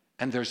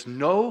 And there's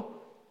no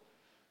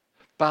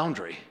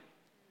boundary.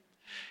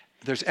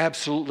 There's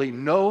absolutely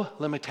no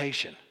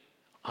limitation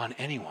on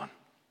anyone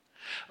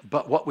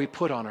but what we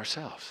put on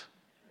ourselves.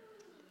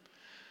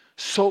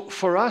 So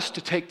for us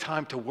to take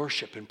time to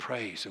worship and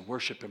praise and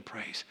worship and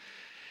praise,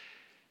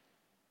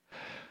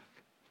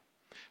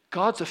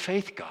 God's a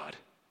faith God.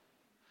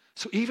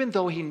 So even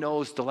though he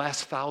knows the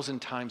last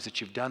 1,000 times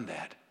that you've done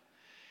that,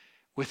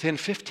 within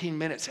 15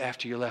 minutes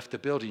after you left the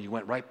building, you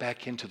went right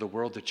back into the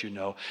world that you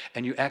know,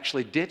 and you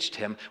actually ditched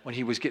him when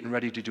he was getting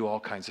ready to do all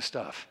kinds of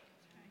stuff.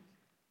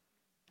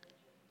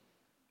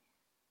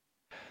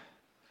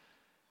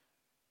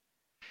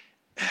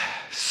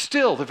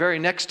 Still, the very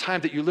next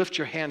time that you lift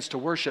your hands to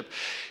worship,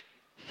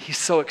 he's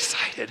so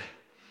excited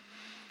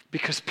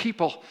because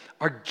people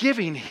are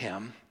giving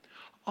him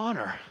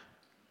honor.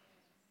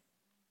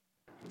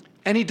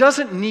 And he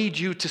doesn't need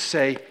you to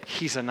say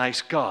he's a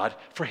nice God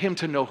for him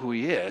to know who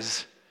he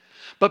is.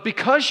 But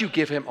because you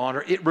give him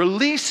honor, it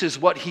releases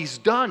what he's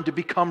done to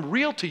become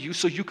real to you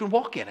so you can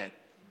walk in it.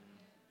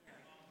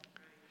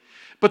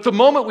 But the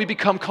moment we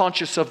become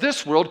conscious of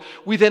this world,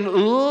 we then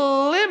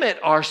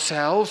limit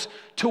ourselves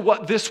to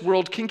what this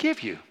world can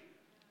give you.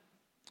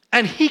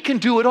 And he can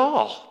do it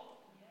all.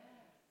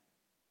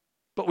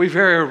 But we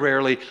very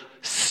rarely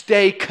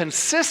stay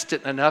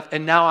consistent enough,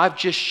 and now I've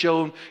just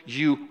shown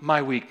you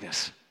my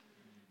weakness.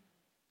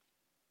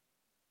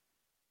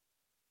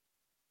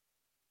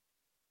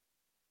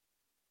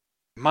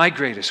 My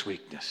greatest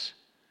weakness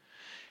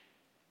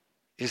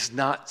is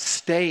not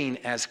staying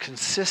as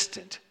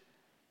consistent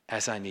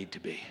as I need to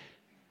be.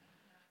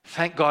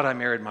 Thank God I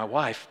married my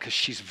wife because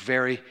she's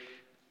very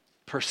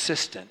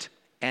persistent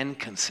and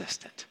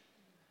consistent.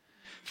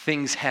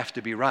 Things have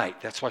to be right.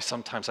 That's why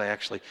sometimes I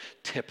actually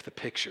tip the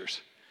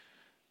pictures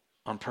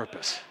on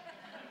purpose.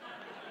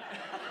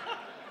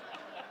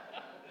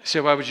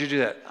 So why would you do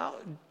that?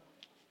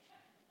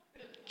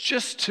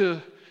 Just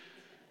to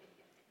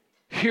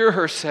hear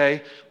her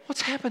say,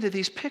 what's happened to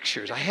these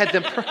pictures? I had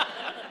them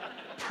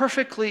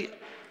perfectly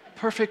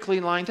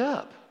lined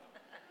up.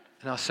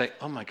 And I'll say,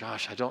 oh my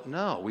gosh, I don't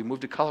know. We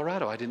moved to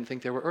Colorado. I didn't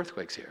think there were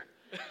earthquakes here.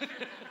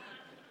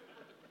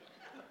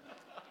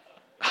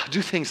 I'll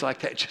do things like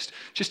that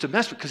just to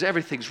mess with, because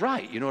everything's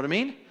right. You know what I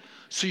mean?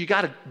 So you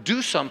got to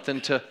do something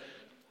to,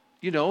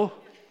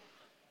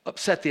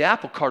 upset the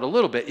apple cart a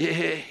little bit,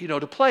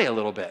 to play a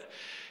little bit.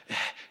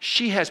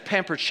 She has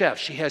Pampered Chef.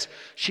 She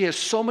has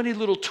so many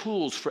little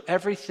tools for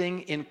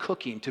everything in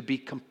cooking to be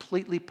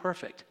completely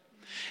perfect.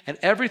 And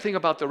everything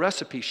about the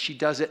recipe, she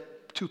does it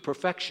to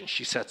perfection.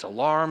 She sets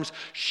alarms,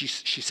 she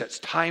sets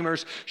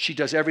timers, she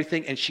does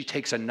everything, and she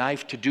takes a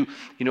knife to do,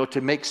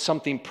 to make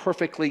something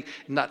perfectly,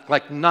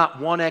 not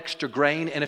one extra grain. And